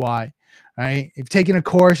big why, right? If you're taking a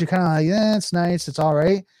course, you're kind of like, yeah, it's nice, it's all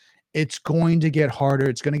right. It's going to get harder.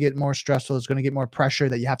 It's going to get more stressful. It's going to get more pressure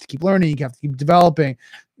that you have to keep learning. You have to keep developing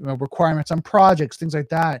requirements on projects, things like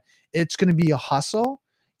that. It's going to be a hustle.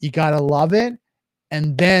 You got to love it.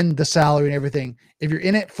 And then the salary and everything. If you're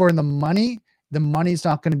in it for the money's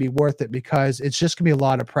not going to be worth it because it's just going to be a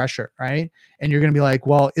lot of pressure, right? And you're going to be like,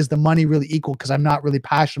 well, is the money really equal? Because I'm not really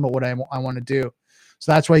passionate about what I want to do.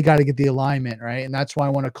 So that's why you got to get the alignment, right? And that's why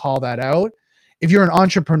I want to call that out. If you're an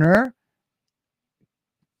entrepreneur,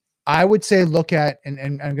 I would say look at, and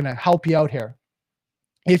I'm going to help you out here.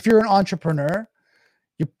 If you're an entrepreneur,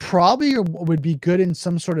 you probably would be good in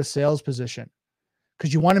some sort of sales position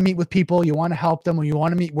because you want to meet with people, you want to help them, or you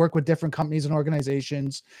want to work with different companies and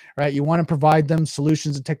organizations, right? You want to provide them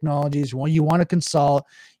solutions and technologies. You want to consult,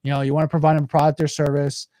 you want to provide them a product or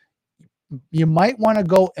service. You might want to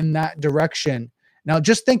go in that direction. Now,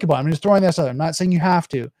 just think about it. I'm just throwing this out. I'm not saying you have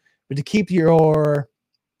to, but to keep your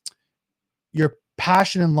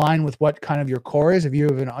passion in line with what kind of your core is. If you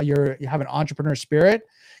have an entrepreneur spirit,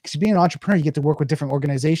 because being an entrepreneur, you get to work with different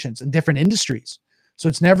organizations and different industries. So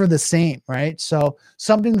it's never the same, right? So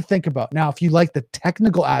something to think about. Now, if you like the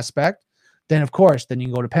technical aspect, then of course, then you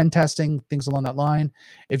can go to pen testing, things along that line.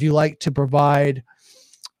 If you like to provide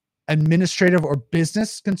administrative or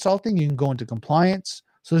business consulting, you can go into compliance.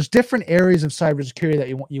 So there's different areas of cybersecurity that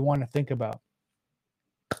you want to think about.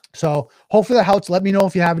 So hopefully that helps. Let me know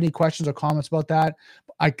if you have any questions or comments about that.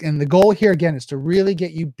 And the goal here again is to really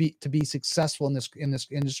get you to be successful in this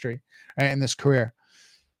industry, right, in this career.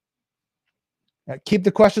 Keep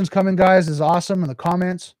the questions coming, guys. This is awesome in the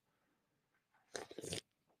comments.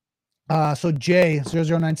 So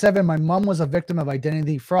J0097, my mom was a victim of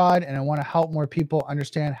identity fraud, and I want to help more people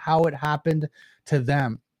understand how it happened to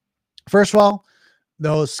them. First of all,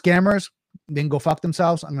 those scammers, they can go fuck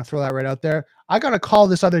themselves. I'm going to throw that right out there. I got a call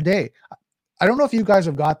this other day. I don't know if you guys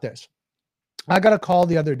have got this. I got a call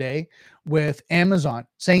the other day with Amazon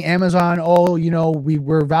saying, Amazon, we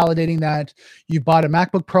were validating that you bought a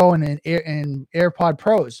MacBook Pro and AirPod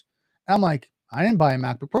Pros. And I'm like, I didn't buy a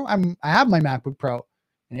MacBook Pro. I have my MacBook Pro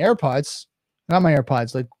and AirPods. I got my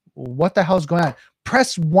AirPods. Like, what the hell's going on?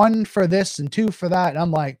 Press 1 for this and 2 for that. And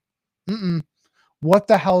I'm like, What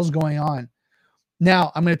the hell is going on?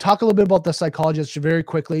 Now, I'm going to talk a little bit about the psychologists very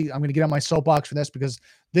quickly. I'm going to get on my soapbox for this because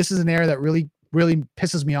this is an area that really, really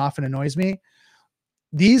pisses me off and annoys me.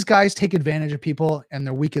 These guys take advantage of people and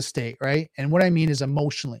their weakest state, right? And what I mean is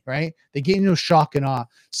emotionally, right? They get into shock and awe.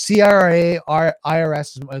 CRA,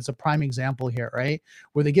 IRS is a prime example here, right?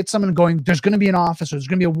 Where they get someone going, there's going to be an officer, there's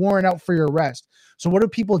going to be a warrant out for your arrest. So what do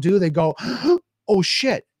people do? They go, oh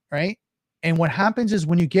shit, right? And what happens is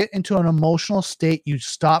when you get into an emotional state, you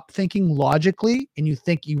stop thinking logically and you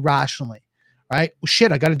think irrationally, right? Well,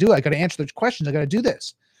 shit, I got to do it. I got to answer those questions. I got to do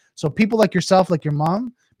this. So people like yourself, like your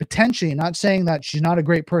mom, potentially, not saying that she's not a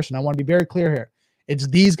great person. I want to be very clear here. It's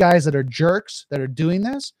these guys that are jerks that are doing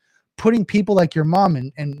this, putting people like your mom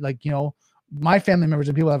and like, you know, my family members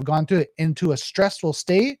and people that have gone through it into a stressful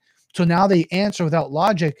state. So now they answer without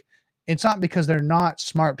logic. It's not because they're not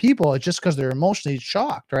smart people. It's just because they're emotionally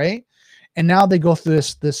shocked, right? And now they go through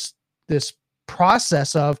this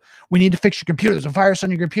process of, we need to fix your computer. There's a virus on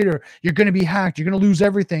your computer. You're going to be hacked. You're going to lose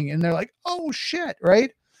everything. And they're like, oh shit,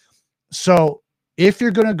 right? So if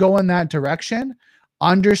you're going to go in that direction,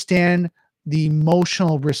 understand the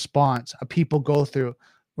emotional response people go through,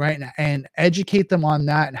 right? And educate them on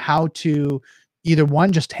that and how to either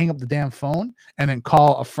one, just hang up the damn phone and then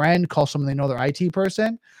call a friend, call someone they know, their IT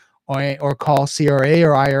person, or call CRA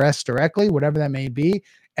or IRS directly, whatever that may be.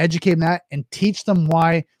 Educate them that and teach them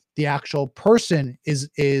why the actual person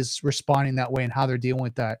is responding that way and how they're dealing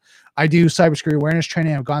with that. I do cybersecurity awareness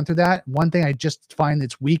training. I've gone through that. One thing I just find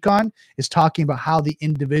that's weak on is talking about how the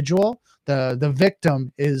individual, the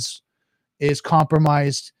victim is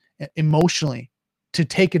compromised emotionally to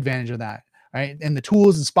take advantage of that, right? And the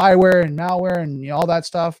tools and spyware and malware and, you know, all that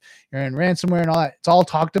stuff, and ransomware and all that, it's all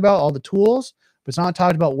talked about, all the tools, but it's not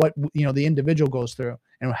talked about what, you know, the individual goes through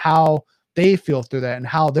and how they feel through that and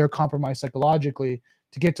how they're compromised psychologically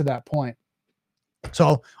to get to that point.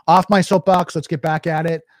 So off my soapbox, let's get back at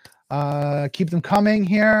it. Keep them coming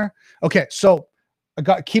here. Okay, so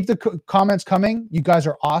keep the comments coming. You guys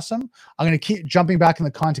are awesome. I'm going to keep jumping back in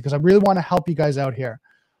the content because I really want to help you guys out here.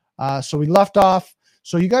 So we left off.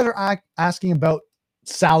 So you guys are asking about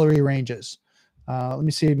salary ranges. Let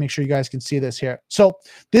me see, make sure you guys can see this here. So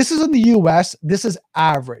this is in the US. This is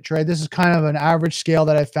average, right? This is kind of an average scale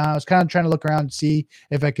that I found. I was kind of trying to look around and see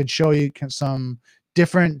if I could show you some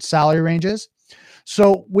different salary ranges.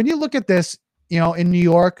 So when you look at this, you know, in New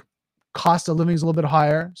York, cost of living is a little bit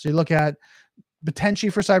higher. So you look at potentially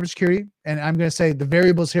for cybersecurity, and I'm going to say the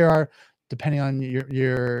variables here are depending on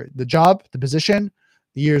the job, the position,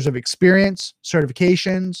 the years of experience,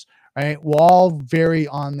 certifications, right, will all vary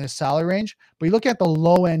on this salary range. But you look at the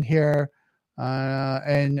low end here,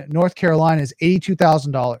 and North Carolina is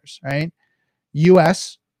 $82,000, right?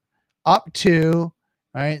 US up to,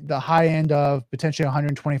 right, the high end of potentially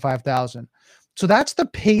 125,000. So that's the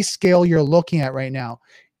pay scale you're looking at right now.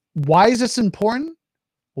 Why is this important?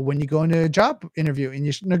 Well, when you go into a job interview and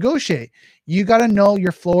you negotiate, you got to know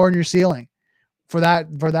your floor and your ceiling for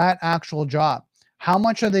that actual job. How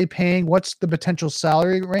much are they paying? What's the potential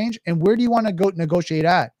salary range? And where do you want to go negotiate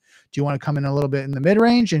at? Do you want to come in a little bit in the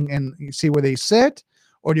mid-range and see where they sit?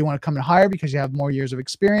 Or do you want to come in higher because you have more years of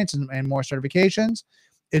experience and more certifications?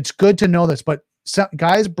 It's good to know this, but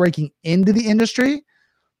guys breaking into the industry,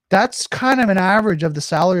 that's kind of an average of the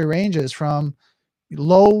salary ranges from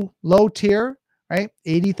low tier, right?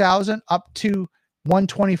 80,000 up to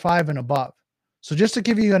 125 and above. So just to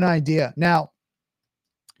give you an idea. Now,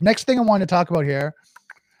 next thing I want to talk about here,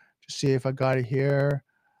 just see if I got it here.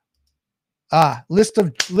 List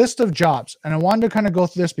of jobs. And I wanted to kind of go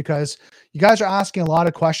through this because you guys are asking a lot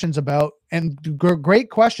of questions about, and great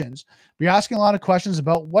questions. But you're asking a lot of questions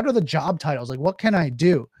about what are the job titles? Like, what can I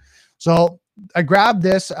do? So I grabbed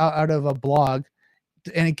this out of a blog,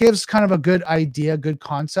 and it gives kind of a good idea, good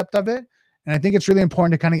concept of it. And I think it's really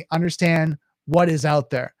important to kind of understand what is out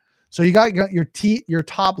there. So you got your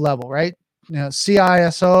top level, right? You know,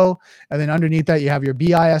 CISO, and then underneath that you have your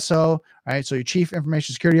BISO, right? So your Chief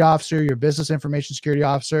Information Security Officer, your Business Information Security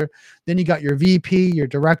Officer. Then you got your VP, your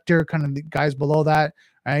Director, kind of the guys below that,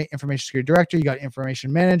 right? Information Security Director. You got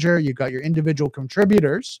Information Manager. You got your individual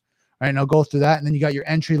contributors, right? And I'll go through that, and then you got your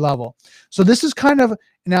entry level. So this is kind of,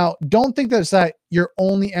 now don't think that you're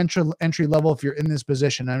only entry level if you're in this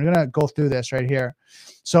position. I'm gonna go through this right here.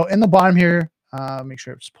 So in the bottom here, make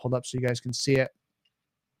sure it's pulled up so you guys can see it.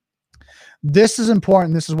 This is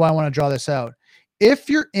important. This is why I want to draw this out. If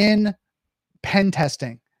you're in pen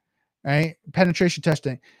testing, right, penetration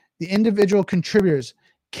testing, the individual contributors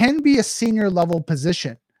can be a senior level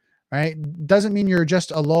position, right? Doesn't mean you're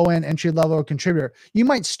just a low-end entry-level contributor. You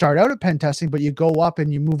might start out at pen testing, but you go up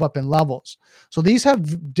and you move up in levels. So these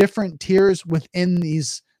have different tiers within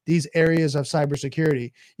these areas of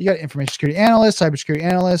cybersecurity. You got information security analyst, cybersecurity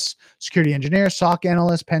analyst, security engineer, SOC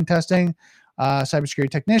analyst, pen testing, cybersecurity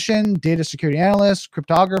technician, data security analyst,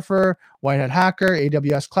 cryptographer, white hat hacker,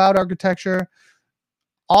 AWS cloud architecture,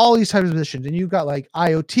 all these types of positions. And you've got like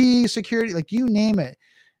IoT security, like you name it.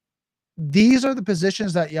 These are the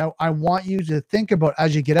positions that I want you to think about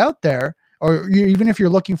as you get out there, or even if you're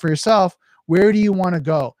looking for yourself, where do you want to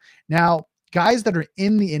go? Now, guys that are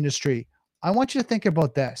in the industry, I want you to think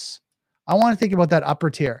about this. I want to think about that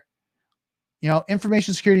upper tier.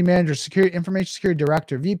 Information security manager, information security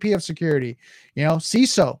director, VP of security,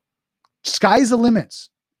 CISO. Sky's the limits.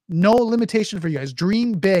 No limitation for you guys.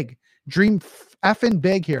 Dream big. Dream effing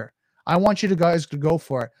big here. I want you guys to go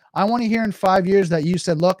for it. I want to hear in 5 years that you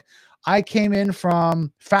said, look, I came in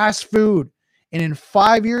from fast food, and in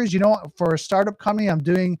 5 years, for a startup company, I'm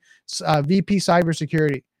doing VP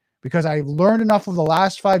cybersecurity because I learned enough of the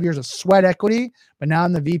last 5 years of sweat equity, but now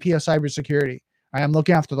I'm the VP of cybersecurity. I am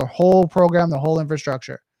looking after the whole program, the whole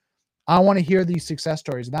infrastructure. I want to hear these success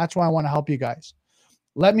stories, and that's why I want to help you guys.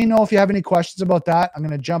 Let me know if you have any questions about that. I'm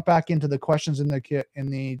going to jump back into the questions in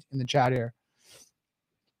the chat here.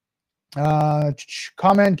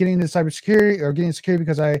 Comment: getting into cybersecurity or getting security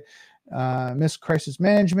because I miss crisis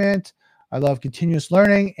management. I love continuous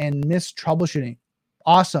learning and miss troubleshooting.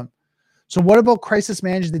 Awesome. So what about crisis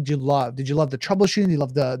management did you love? Did you love the troubleshooting? Did you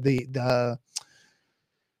love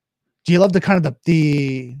do you love the kind of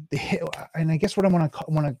the and I guess what I want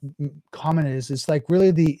to comment is it's like really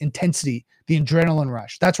the intensity, the adrenaline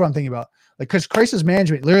rush. That's what I'm thinking about. Like, because crisis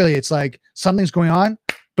management, literally, it's like something's going on,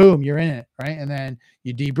 boom, you're in it, right? And then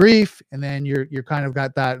you debrief, and then you're kind of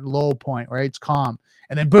got that low point, right? It's calm,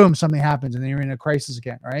 and then boom, something happens, and then you're in a crisis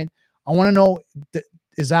again, right? I want to know,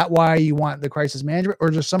 is that why you want the crisis management, or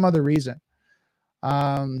is there some other reason?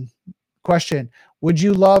 Question: would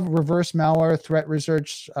you love reverse malware, threat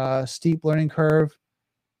research, steep learning curve?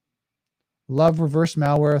 Love reverse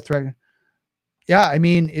malware, threat. Yeah, I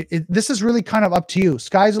mean, this is really kind of up to you.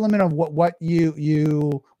 Sky's the limit of what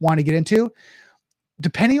you want to get into.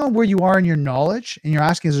 Depending on where you are in your knowledge, and you're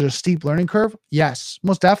asking, is there a steep learning curve? Yes,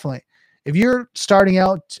 most definitely. If you're starting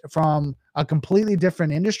out from a completely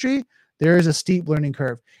different industry, there is a steep learning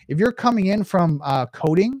curve. If you're coming in from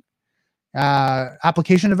coding,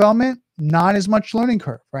 application development, not as much learning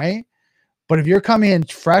curve, right? But if you're coming in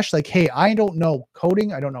fresh, like, hey, I don't know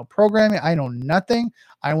coding, I don't know programming, I know nothing,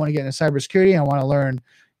 I want to get into cybersecurity, I want to learn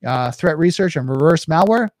threat research and reverse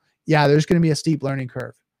malware, yeah, there's going to be a steep learning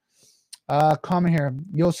curve. Comment here: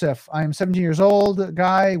 Yosef, I am 17 years old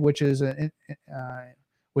guy, which is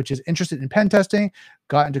interested in pen testing.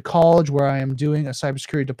 Got into college where I am doing a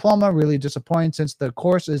cybersecurity diploma. Really disappointed since the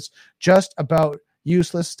course is just about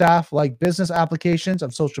useless stuff like business applications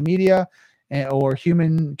of social media or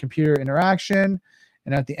human computer interaction.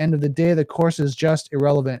 And at the end of the day, the course is just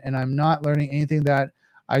irrelevant, and I'm not learning anything that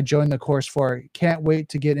I joined the course for. Can't wait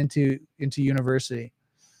to get into university.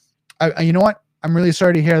 You know what? I'm really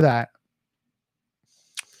sorry to hear that.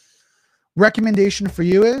 Recommendation for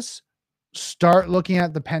you is start looking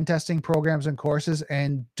at the pen testing programs and courses,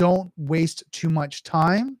 and don't waste too much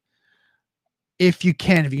time. If you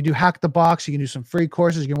can do Hack the Box, you can do some free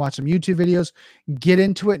courses, you can watch some YouTube videos, get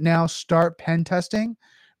into it now, start pen testing,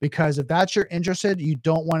 because if that's you're interested, you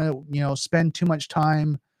don't want to, spend too much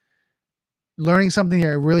time learning something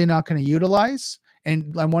you're really not going to utilize.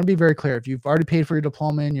 And I want to be very clear. If you've already paid for your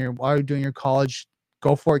diploma and you're already doing your college,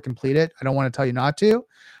 go for it, complete it. I don't want to tell you not to,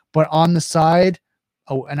 but on the side,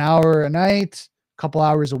 an hour a night, a couple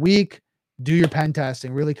hours a week, do your pen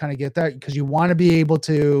testing, really kind of get that, because you want to be able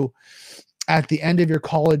to, at the end of your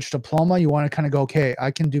college diploma, you want to kind of go, okay,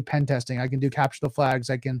 I can do pen testing. I can do capture the flags.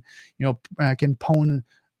 I can, I can pwn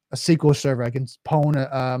a SQL server. I can pwn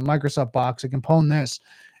a Microsoft box. I can pwn this.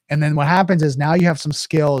 And then what happens is now you have some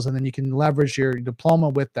skills, and then you can leverage your diploma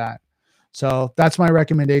with that. So that's my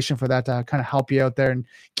recommendation for that, to kind of help you out there and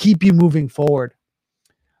keep you moving forward.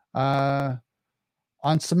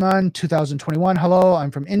 Ansaman 2021. Hello,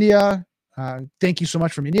 I'm from India. Thank you so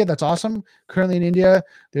much from India. That's awesome. Currently in India,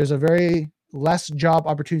 there's a very less job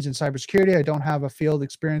opportunities in cybersecurity. I don't have a field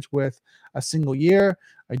experience with a single year.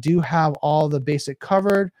 I do have all the basic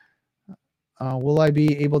covered. Will I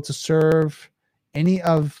be able to serve any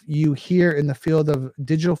of you here in the field of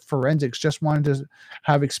digital forensics? Just wanted to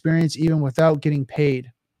have experience even without getting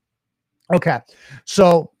paid. Okay.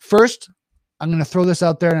 So first, I'm going to throw this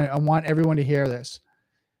out there, and I want everyone to hear this.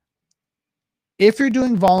 If you're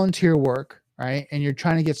doing volunteer work, right, and you're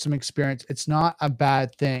trying to get some experience, it's not a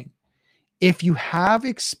bad thing. If you have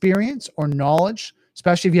experience or knowledge,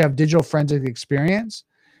 especially if you have digital forensic experience,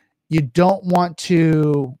 you don't want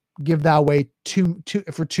to give that away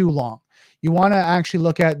for too long. You want to actually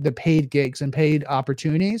look at the paid gigs and paid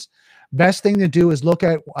opportunities. Best thing to do is look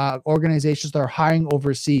at organizations that are hiring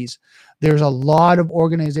overseas. There's a lot of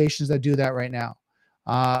organizations that do that right now.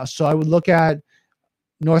 So I would look at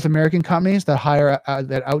North American companies that hire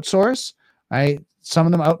that outsource. Right, some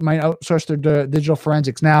of them might outsource their digital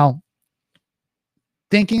forensics. Now,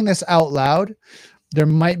 thinking this out loud, there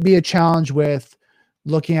might be a challenge with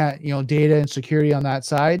looking at data and security on that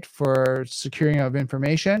side for securing of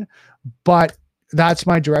information, but that's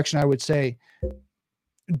my direction. I would say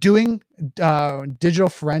doing digital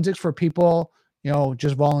forensics for people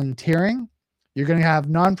just volunteering. You're going to have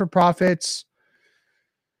non-for-profits,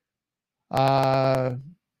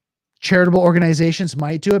 charitable organizations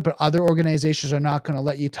might do it, but other organizations are not going to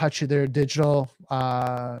let you touch their digital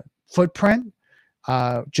footprint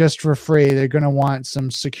just for free. They're going to want some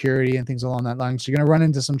security and things along that line. So you're going to run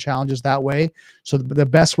into some challenges that way. So the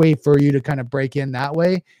best way for you to kind of break in that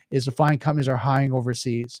way is to find companies that are hiring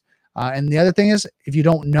overseas. And the other thing is, if you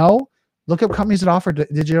don't know, look up companies that offer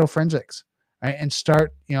digital forensics, right? And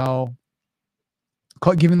start, giving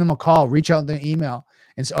them a call, reach out in the email,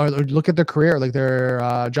 or look at their career, like their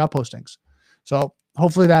job postings. So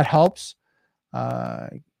hopefully that helps.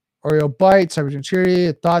 Oreo Byte,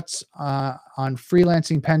 cybersecurity, thoughts on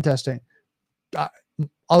freelancing pen testing.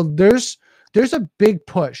 There's a big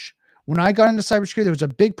push. When I got into cybersecurity, there was a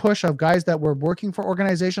big push of guys that were working for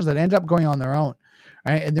organizations that ended up going on their own.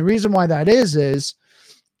 Right? And the reason why that is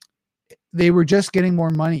they were just getting more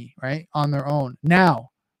money, right, on their own. Now,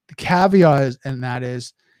 the caveat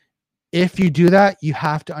is, if you do that, you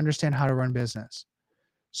have to understand how to run business.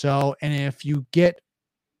 So, and if you get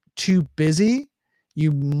too busy,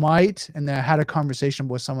 you might, and I had a conversation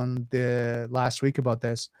with someone last week about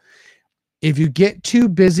this. If you get too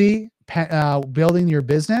busy building your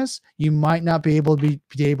business, you might not be able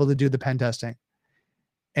to do the pen testing.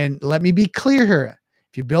 And let me be clear here.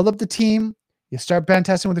 If you build up the team, you start pen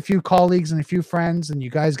testing with a few colleagues and a few friends, and you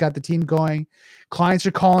guys got the team going. Clients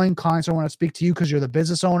are calling. Clients don't want to speak to you because you're the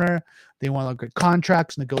business owner. They want to look at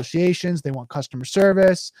contracts, negotiations. They want customer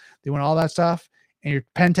service. They want all that stuff. And your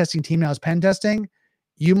pen testing team now is pen testing.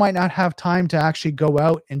 You might not have time to actually go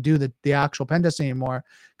out and do the actual pen testing anymore,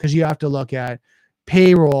 because you have to look at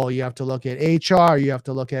payroll. You have to look at HR. You have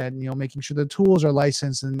to look at, making sure the tools are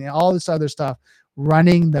licensed and all this other stuff,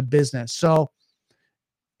 running the business. So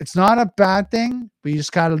it's not a bad thing, but you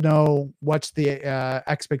just got to know what's the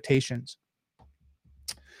expectations.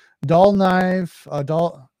 Dull Null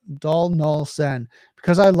Sen.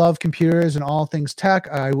 Because I love computers and all things tech,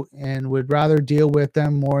 and would rather deal with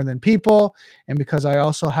them more than people, and because I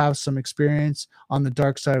also have some experience on the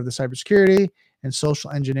dark side of the cybersecurity and social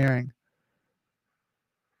engineering.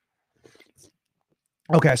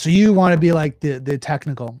 Okay, so you want to be like the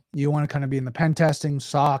technical. You want to kind of be in the pen testing,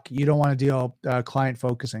 SOC. You don't want to deal client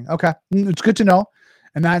focusing. Okay, it's good to know,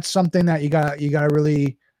 and that's something that you got to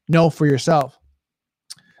really know for yourself.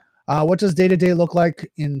 What does day-to-day look like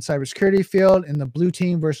in cybersecurity field in the blue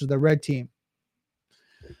team versus the red team?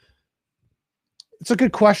 It's a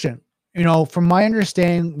good question. From my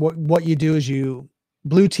understanding, what you do is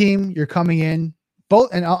blue team, you're coming in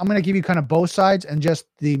both, and I'm going to give you kind of both sides and just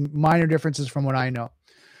the minor differences from what I know.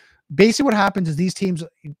 Basically what happens is these teams,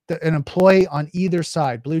 an employee on either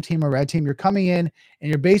side, blue team or red team, you're coming in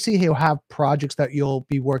and you'll have projects that you'll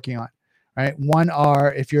be working on. Right. One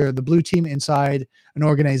are, if you're the blue team inside an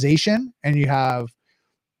organization and you have,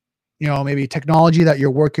 maybe technology that you're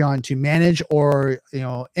working on to manage or,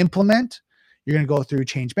 implement, you're going to go through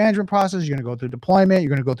change management process. You're going to go through deployment. You're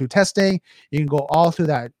going to go through testing. You can go all through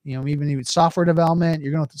that, even software development.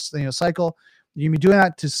 You're going to cycle. You can be doing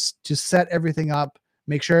that to set everything up,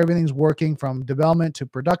 make sure everything's working from development to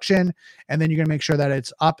production. And then you're going to make sure that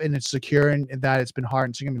it's up and it's secure and that it's been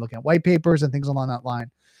hardened. So you're going to be looking at white papers and things along that line.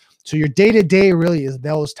 So your day-to-day really is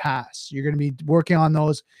those tasks. You're going to be working on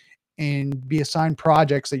those and be assigned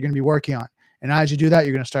projects that you're going to be working on. And as you do that,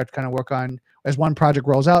 you're going to start to kind of work on, as one project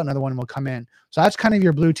rolls out, another one will come in. So that's kind of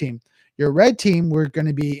your blue team. Your red team, we're going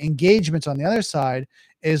to be engagements on the other side,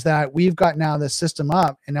 is that we've got now this system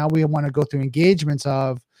up, and now we want to go through engagements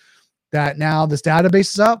of that. Now this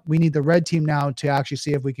database is up. We need the red team now to actually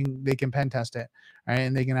see if they can pen test it, right?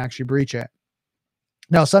 And they can actually breach it.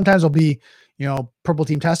 Now, sometimes it'll be, purple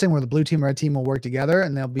team testing where the blue team, red team will work together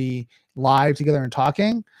and they'll be live together and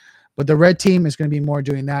talking. But the red team is going to be more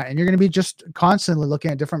doing that. And you're going to be just constantly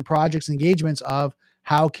looking at different projects, engagements of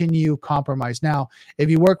how can you compromise. Now, if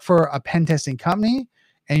you work for a pen testing company,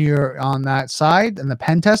 and you're on that side and the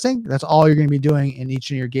pen testing, that's all you're going to be doing in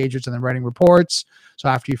each of your engagements and then writing reports. So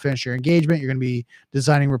after you finish your engagement, you're going to be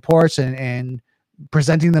designing reports and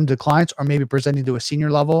presenting them to clients, or maybe presenting to a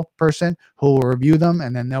senior level person who will review them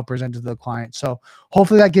and then they'll present to the client. So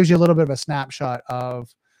hopefully that gives you a little bit of a snapshot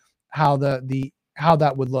of how how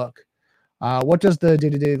that would look. What does the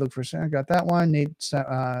day-to-day look for? I got that one. Nate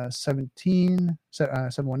 719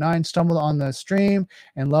 stumbled on the stream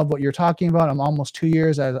and love what you're talking about. I'm almost 2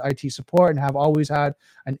 years as IT support and have always had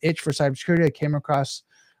an itch for cybersecurity. I came across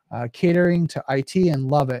catering to IT and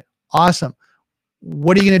love it. Awesome.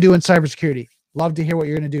 What are you going to do in cybersecurity? Love to hear what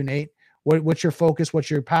you're going to do, Nate. What's your focus? What's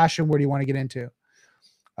your passion? Where do you want to get into?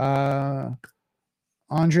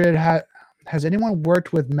 Andre, has anyone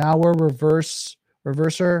worked with malware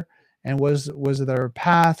reverser? And was there a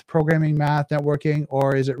path, programming, math, networking,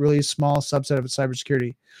 or is it really a small subset of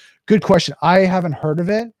cybersecurity? Good question. I haven't heard of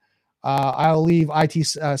it. I'll leave IT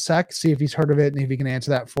Sec, see if he's heard of it and if he can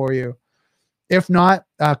answer that for you. If not,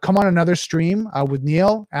 come on another stream with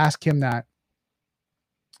Neil. Ask him that.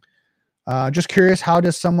 Just curious, how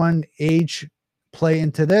does someone age play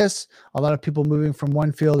into this? A lot of people moving from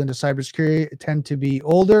one field into cybersecurity tend to be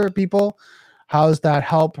older people. How does that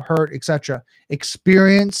help, hurt, etc.?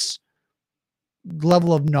 Experience,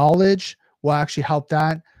 level of knowledge will actually help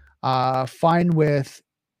that. Find with,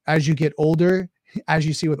 as you get older, as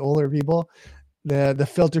you see with older people, the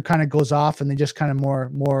filter kind of goes off and they just kind of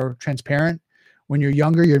more transparent. When you're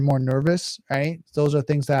younger, you're more nervous, right? Those are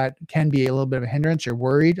things that can be a little bit of a hindrance. You're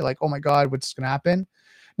worried, like, oh my God, what's going to happen?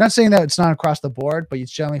 Not saying that it's not across the board, but you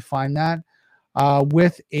generally find that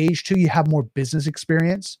with age too, you have more business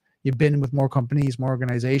experience. You've been with more companies, more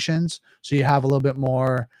organizations, so you have a little bit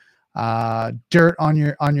more dirt on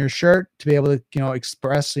your shirt to be able to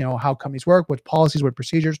express how companies work, what policies, what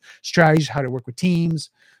procedures, strategies, how to work with teams.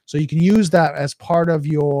 So you can use that as part of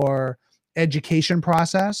your education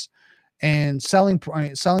process and selling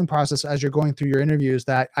process as you're going through your interviews.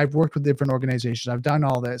 That I've worked with different organizations, I've done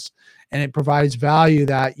all this, and it provides value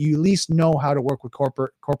that you at least know how to work with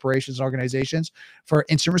corporations, organizations for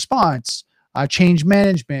instant response, change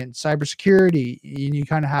management, cybersecurity, and you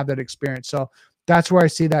kind of have that experience. So that's where I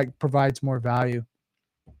see that provides more value.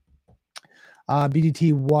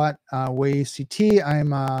 BDT what way CT?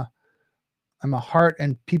 I'm a heart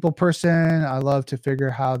and people person. I love to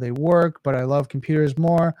figure how they work, but I love computers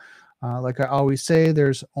more. Like I always say,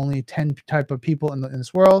 there's only 10 type of people in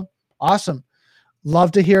this world. Awesome.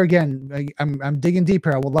 Love to hear again. I'm digging deep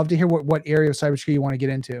here. I would love to hear what area of cybersecurity you want to get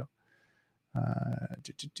into.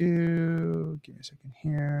 Give me a second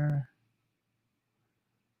here.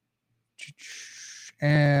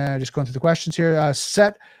 And just going through the questions here.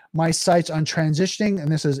 Set my sights on transitioning,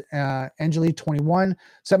 and this is Angeli 21.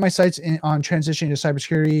 Set my sights on transitioning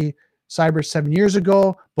to cyber 7 years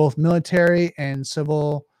ago, both military and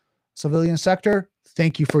civilian sector.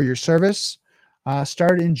 Thank you for your service.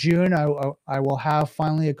 Started in June. I will have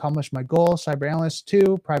finally accomplished my goal. Cyber analyst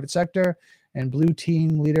 2, private sector, and blue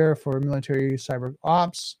team leader for military cyber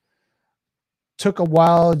ops. Took a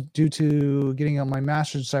while due to getting on my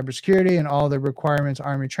master's in cybersecurity and all the requirements,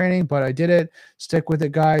 Army training, but I did it. Stick with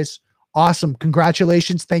it, guys. Awesome.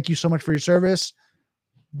 Congratulations. Thank you so much for your service.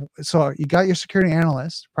 So you got your security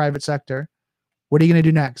analyst, private sector. What are you going to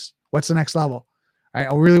do next? What's the next level? I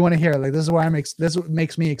really want to hear. Like, this is why this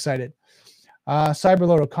makes me excited.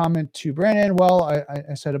 Cyberload, a comment to Brandon. Well,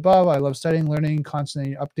 I said above, I love studying, learning,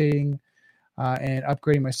 constantly updating, and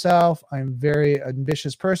upgrading myself. I'm a very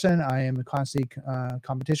ambitious person. I am in constant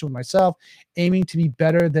competition with myself, aiming to be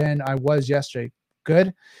better than I was yesterday.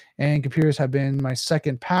 Good. And computers have been my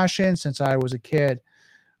second passion since I was a kid.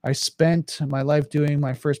 I spent my life doing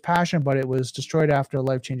my first passion, but it was destroyed after a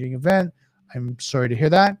life-changing event. I'm sorry to hear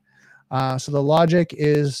that. So the logic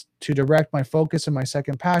is to direct my focus in my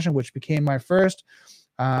second passion, which became my first.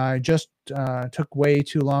 I just took way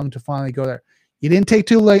too long to finally go there. You didn't take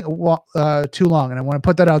too long, and I want to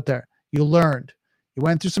put that out there. You learned. You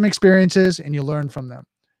went through some experiences, and you learned from them.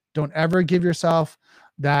 Don't ever give yourself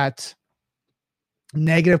that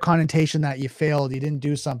negative connotation that you failed, you didn't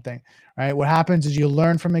do something, right? What happens is you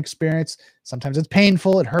learn from experience. Sometimes it's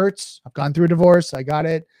painful. It hurts. I've gone through a divorce. I got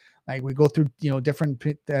it. Like, we go through, different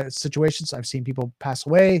situations. I've seen people pass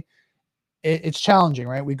away. It's challenging,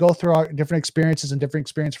 right? We go through our different experiences, and different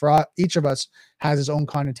experience for each of us has its own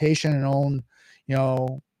connotation and own,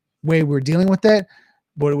 way we're dealing with it.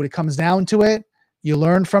 But when it comes down to it, you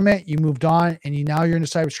learn from it, you moved on, and now you're into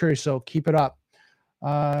cybersecurity. So keep it up.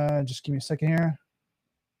 Just give me a second here.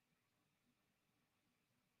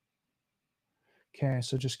 Okay,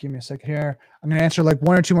 so just give me a second here. I'm going to answer like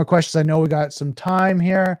one or two more questions. I know we got some time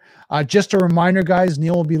here. Just a reminder, guys,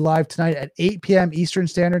 Neil will be live tonight at 8 p.m. Eastern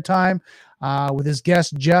Standard Time with his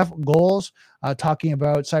guest, Jeff Goals, talking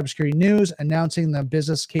about cybersecurity news, announcing the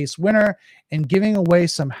business case winner, and giving away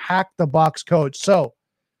some Hack the Box codes. So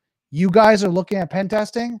you guys are looking at pen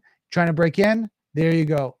testing, trying to break in. There you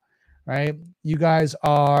go, right? You guys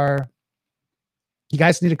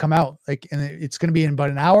need to come out. Like, and it's going to be in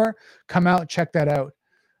about an hour. Come out, check that out.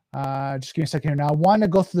 Just give me a second here. Now I want to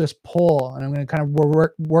go through this poll, and I'm going to kind of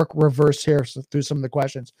work reverse here through some of the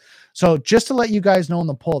questions. So just to let you guys know in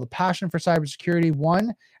the poll, the passion for cybersecurity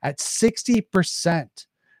won at 60%.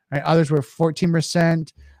 Right? Others were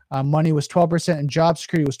 14%. Money was 12%, and job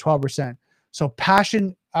security was 12%. So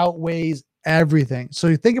passion outweighs everything. So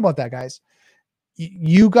you think about that, guys.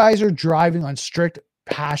 You guys are driving on strict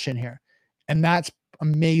passion here, and that's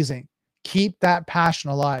amazing. Keep that passion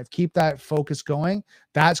alive. Keep that focus going.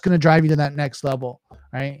 That's going to drive you to that next level,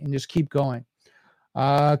 right? And just keep going.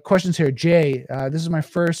 Questions here. Jay, this is my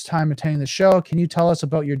first time attending the show. Can you tell us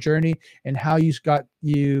about your journey and how you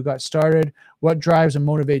got started? What drives and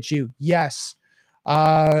motivates you? Yes.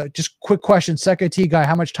 Just quick question. SecIT guy,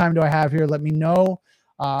 how much time do I have here? Let me know.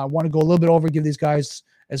 I want to go a little bit over, give these guys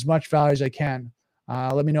as much value as I can.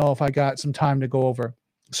 Let me know if I got some time to go over.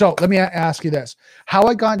 So let me ask you this. How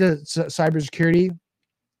I got into cybersecurity,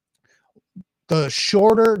 the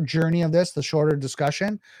shorter journey of this, the shorter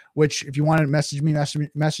discussion, which if you want to message me on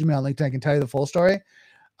LinkedIn, I can tell you the full story.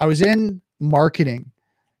 I was in marketing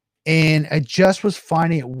and I just was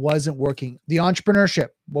finding it wasn't working. The entrepreneurship,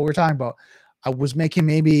 what we're talking about, I was making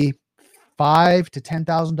maybe $5,000 to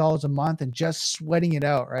 $10,000 a month and just sweating it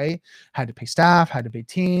out, right? Had to pay staff, had to pay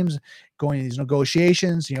teams, going to these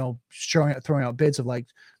negotiations, throwing out bids of like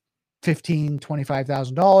 $15,000,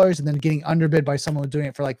 $25,000 and then getting underbid by someone doing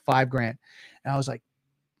it for like $5,000. And I was like,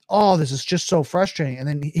 oh, this is just so frustrating. And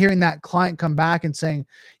then hearing that client come back and saying,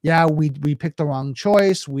 yeah, we picked the wrong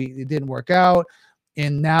choice. It didn't work out.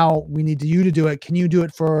 And now we need you to do it. Can you do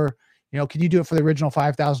it for the original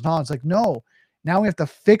 $5,000? Like, no, now we have to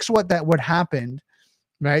fix what happened.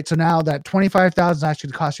 Right. So now that $25,000 is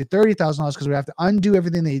actually cost you $30,000 because we have to undo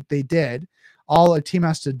everything they did. All a team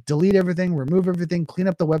has to delete everything, remove everything, clean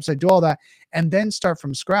up the website, do all that, and then start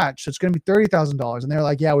from scratch. So it's going to be $30,000. And they're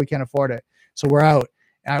like, yeah, we can't afford it. So we're out.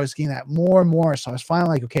 And I was getting that more and more. So I was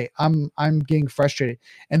finally like, okay, I'm getting frustrated.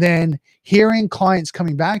 And then hearing clients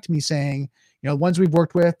coming back to me saying, ones we've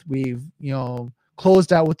worked with, we've,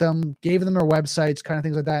 closed out with them, gave them their websites, kind of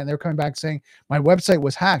things like that. And they're coming back saying, my website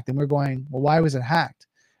was hacked. And we're going, well, why was it hacked?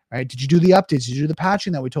 Right? Did you do the updates? Did you do the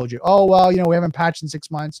patching that we told you? Oh, well, we haven't patched in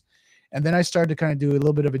 6 months. And then I started to kind of do a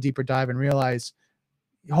little bit of a deeper dive and realize,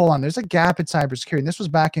 hold on, there's a gap in cybersecurity. And this was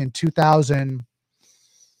back in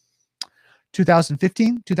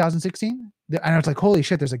 2015, 2016. And I was like, holy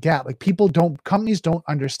shit, there's a gap. Like companies don't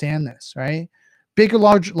understand this, right? Bigger,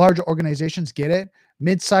 larger organizations get it.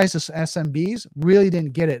 Mid-sized SMBs really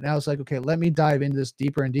didn't get it. And I was like, okay, let me dive into this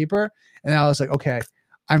deeper and deeper. And I was like, okay,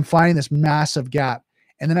 I'm finding this massive gap.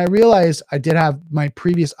 And then I realized I did have my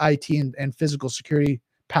previous IT and physical security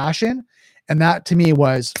passion. And that to me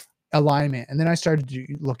was alignment. And then I started to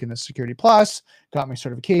look into Security Plus, got my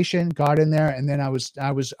certification, got in there. And then I was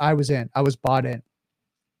bought in.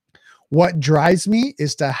 What drives me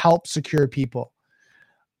is to help secure people.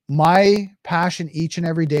 My passion each and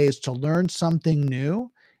every day is to learn something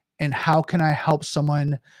new and how can I help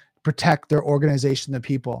someone protect their organization, the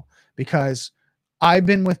people, because I've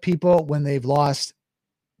been with people when they've lost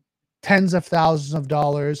tens of thousands of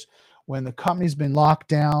dollars, when the company's been locked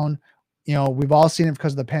down. We've all seen it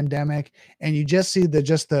because of the pandemic, and you just see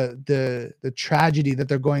the tragedy that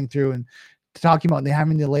they're going through and talking about they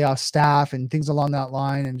having to lay off staff and things along that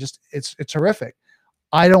line. And just, it's horrific.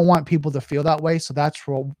 I don't want people to feel that way. So that's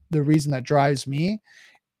the reason that drives me.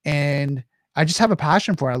 And I just have a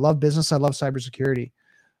passion for it. I love business. I love cybersecurity.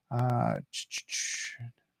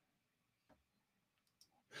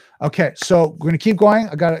 Okay, so we're going to keep going.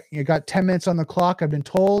 I got 10 minutes on the clock, I've been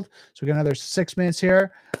told. So we got another 6 minutes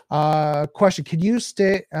here. Question, can you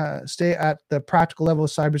stay at the practical level of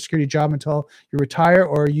cybersecurity job until you retire,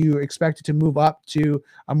 or are you expected to move up to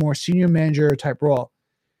a more senior manager type role?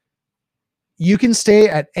 You can stay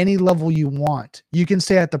at any level you want. You can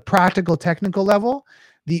stay at the practical, technical level.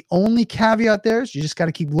 The only caveat there is you just got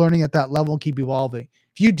to keep learning at that level and keep evolving.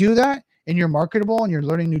 If you do that and you're marketable and you're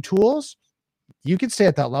learning new tools, you can stay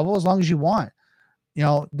at that level as long as you want.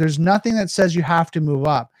 There's nothing that says you have to move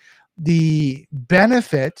up. The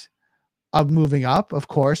benefit of moving up, of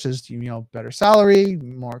course, is, better salary,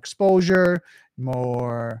 more exposure,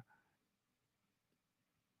 more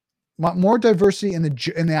more diversity in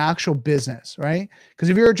the actual business, right? Because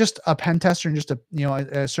if you're just a pen tester and just at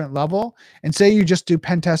a certain level, and say you just do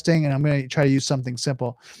pen testing, and I'm going to try to use something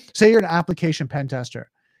simple. Say you're an application pen tester,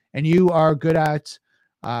 and you are good at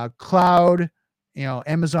cloud,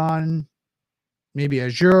 Amazon, maybe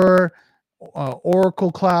Azure,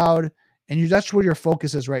 Oracle Cloud, and that's where your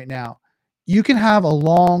focus is right now. You can have a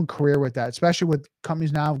long career with that, especially with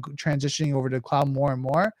companies now transitioning over to cloud more and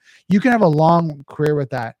more. You can have a long career with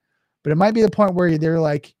that, but it might be the point where they're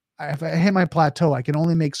like, if I hit my plateau, I can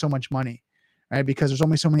only make so much money, right? Because there's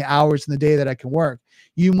only so many hours in the day that I can work.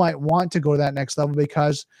 You might want to go to that next level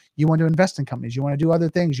because you want to invest in companies. You want to do other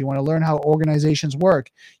things. You want to learn how organizations work.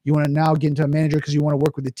 You want to now get into a manager because you want to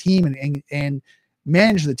work with the team and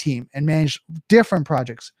manage the team and manage different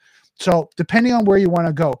projects. So depending on where you want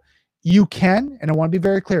to go, you can, and I want to be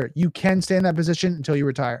very clear, you can stay in that position until you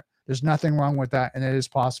retire. There's nothing wrong with that, and it is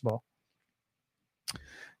possible.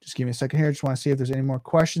 Just give me a second here. I just want to see if there's any more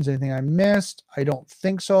questions, anything I missed. I don't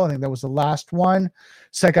think so. I think that was the last one.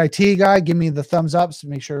 Sec IT guy, give me the thumbs up to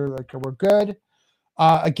make sure we're good.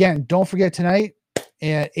 Again, don't forget tonight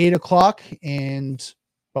at 8 o'clock and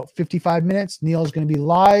about 55 minutes, Neil is going to be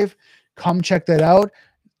live. Come check that out.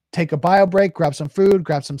 Take a bio break, grab some food,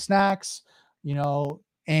 grab some snacks,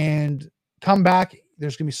 and come back.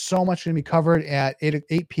 There's going to be so much going to be covered at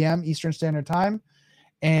 8 p.m. Eastern Standard Time.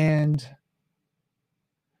 And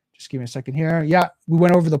just give me a second here. Yeah, we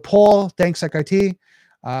went over the poll. Thanks, Sec IT.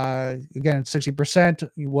 Again, 60%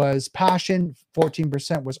 was passion,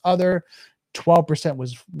 14% was other, 12%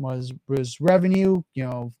 was revenue,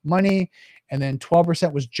 money, and then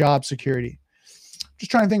 12% was job security.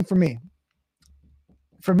 Just trying to think for me.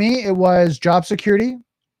 For me, it was job security,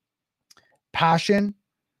 passion,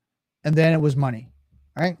 and then it was money,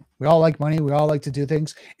 right? We all like money. We all like to do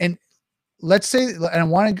things. And let's say, and I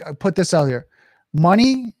want to put this out here,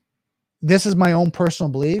 money, this is my own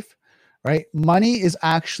personal belief, right? Money is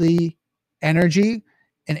actually energy,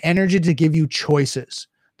 and energy to give you choices.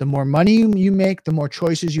 The more money you make, the more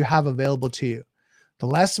choices you have available to you. The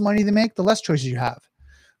less money they make, the less choices you have.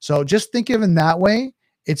 So just think of it in that way.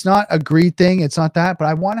 It's not a greed thing. It's not that, but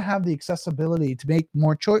I want to have the accessibility to make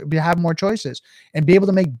more have more choices and be able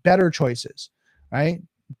to make better choices, right?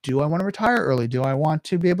 Do I want to retire early? Do I want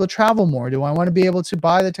to be able to travel more? Do I want to be able to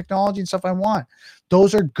buy the technology and stuff I want?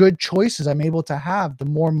 Those are good choices I'm able to have the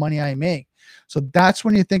more money I make. So that's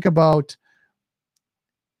when you think about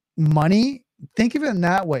money, think of it in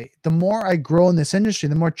that way. The more I grow in this industry,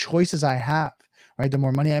 the more choices I have. Right? The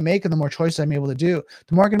more money I make and the more choices I'm able to do,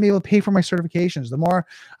 the more I'm going to be able to pay for my certifications, the more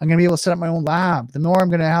I'm going to be able to set up my own lab, the more I'm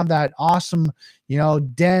going to have that awesome,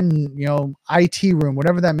 den, IT room,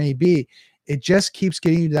 whatever that may be. It just keeps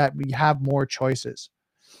getting you that we have more choices.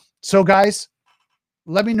 So guys,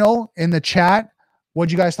 let me know in the chat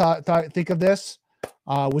what you guys think of this.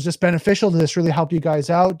 Was this beneficial? Did this really help you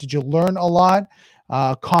guys out? Did you learn a lot?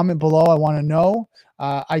 Comment below. I want to know.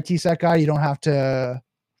 IT Sec guy, you don't have to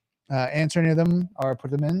answer any of them or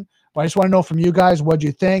put them in, but I just want to know from you guys, what do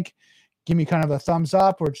you think? Give me kind of a thumbs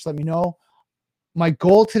up or just let me know. My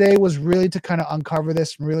goal today was really to kind of uncover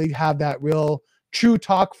this and really have that real true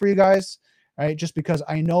talk for you guys, right? Just because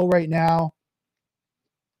I know right now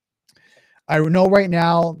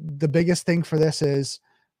the biggest thing for this is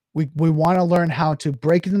we want to learn how to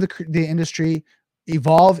break into the industry,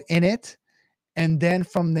 evolve in it, and then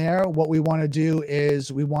from there, what we want to do is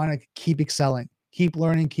we want to keep excelling. Keep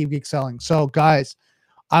learning, keep excelling. So guys,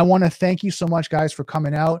 I want to thank you so much, guys, for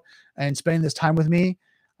coming out and spending this time with me.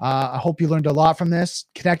 I hope you learned a lot from this.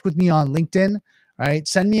 Connect with me on LinkedIn, right?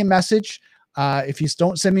 Send me a message. If you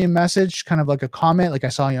don't send me a message, kind of like a comment, like I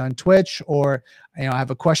saw you on Twitch, or, I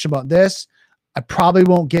have a question about this, I probably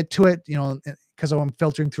won't get to it, because I'm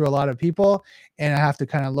filtering through a lot of people and I have to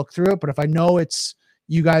kind of look through it. But if I know it's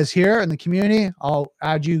you guys here in the community, I'll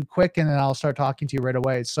add you quick and then I'll start talking to you right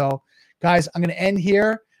away. So guys, I'm going to end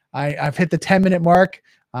here. I've hit the 10-minute mark.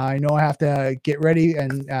 I know I have to get ready,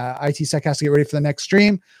 and IT Sec has to get ready for the next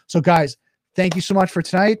stream. So guys, thank you so much for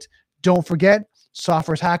tonight. Don't forget,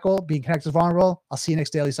 software's hackle, being connected is vulnerable. I'll see you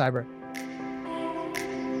next Daily Cyber.